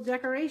little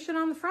decoration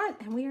on the front,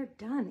 and we are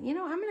done. You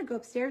know, I'm going to go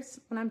upstairs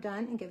when I'm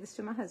done and give this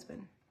to my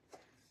husband.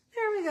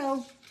 There we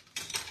go.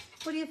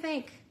 What do you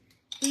think?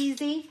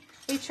 Easy.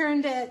 We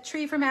turned a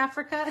tree from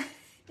Africa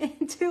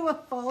into a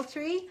fall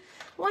tree.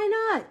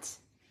 Why not?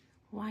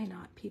 Why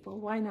not, people?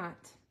 Why not?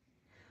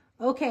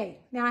 Okay,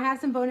 now I have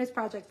some bonus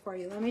projects for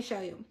you. Let me show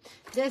you.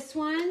 This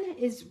one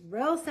is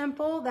real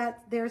simple.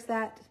 There's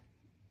that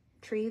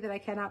tree that I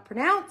cannot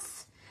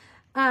pronounce.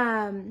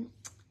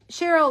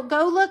 Cheryl,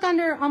 go look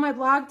on my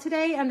blog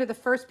today under the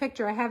first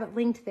picture. I have it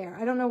linked there.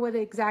 I don't know what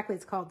exactly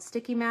it's called,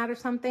 sticky mat or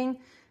something,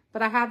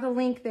 but I have the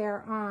link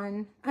there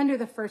under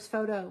the first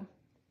photo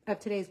of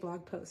today's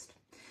blog post.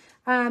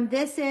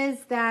 This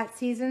is that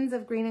Seasons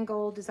of Green and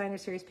Gold Designer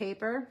Series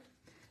paper.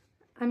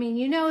 I mean,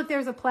 you know, if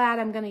there's a plaid,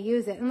 I'm going to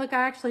use it. And look,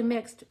 I actually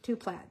mixed 2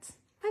 plaids.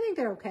 I think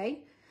they're okay.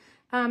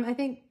 I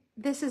think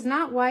this is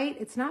not white.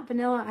 It's not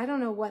vanilla. I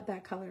don't know what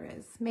that color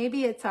is.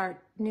 Maybe it's our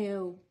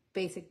new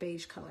basic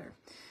beige color.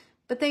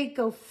 But they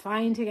go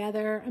fine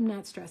together. I'm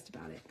not stressed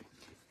about it.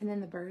 And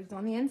then the birds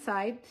on the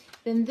inside.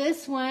 Then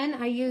this one,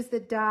 I use the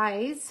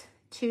dies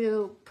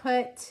to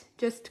put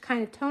just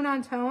kind of tone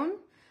on tone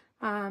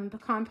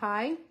pecan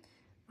pie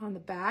on the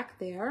back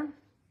there.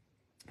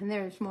 And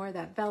there's more of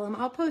that vellum.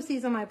 I'll post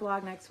these on my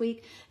blog next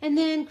week. And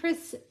then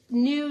Chris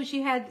knew she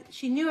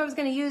knew I was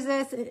going to use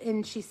this,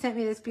 and she sent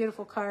me this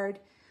beautiful card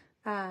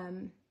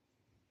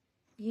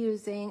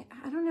using,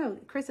 I don't know,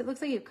 Chris, it looks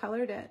like you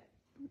colored it.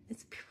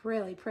 It's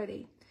really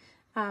pretty.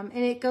 And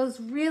it goes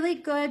really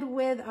good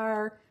with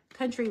our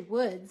Country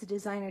Woods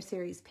Designer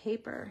Series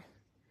paper.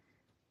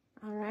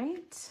 All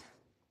right,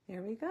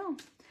 there we go.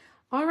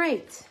 All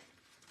right,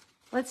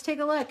 let's take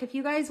a look. If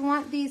you guys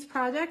want these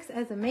projects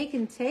as a make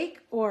and take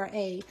or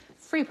a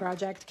free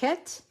project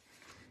kit,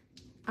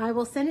 I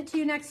will send it to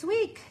you next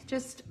week.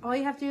 Just all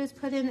you have to do is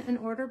put in an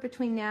order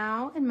between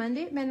now and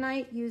Monday at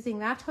midnight using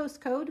that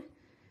host code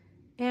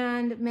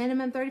and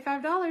minimum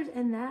 $35,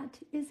 and that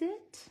is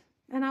it.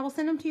 And I will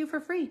send them to you for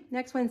free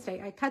next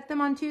Wednesday. I cut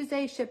them on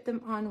Tuesday, ship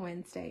them on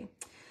Wednesday.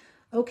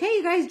 Okay,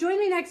 you guys, join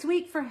me next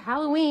week for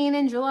Halloween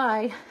in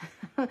July.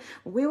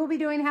 We will be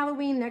doing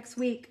Halloween next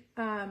week.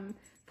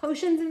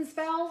 Potions and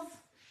spells.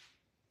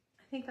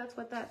 I think that's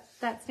what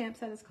that stamp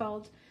set is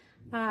called.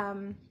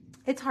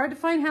 It's hard to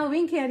find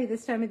Halloween candy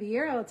this time of the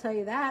year, I'll tell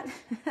you that.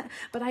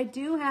 But I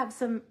do have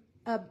some,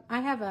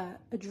 I have a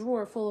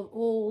drawer full of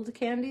old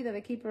candy that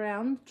I keep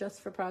around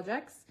just for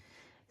projects.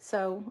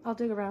 So I'll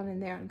dig around in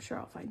there. I'm sure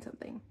I'll find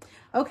something.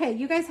 Okay,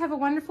 you guys have a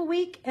wonderful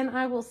week, and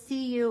I will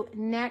see you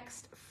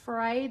next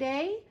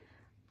Friday.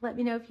 Let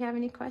me know if you have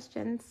any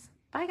questions.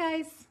 Bye,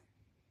 guys.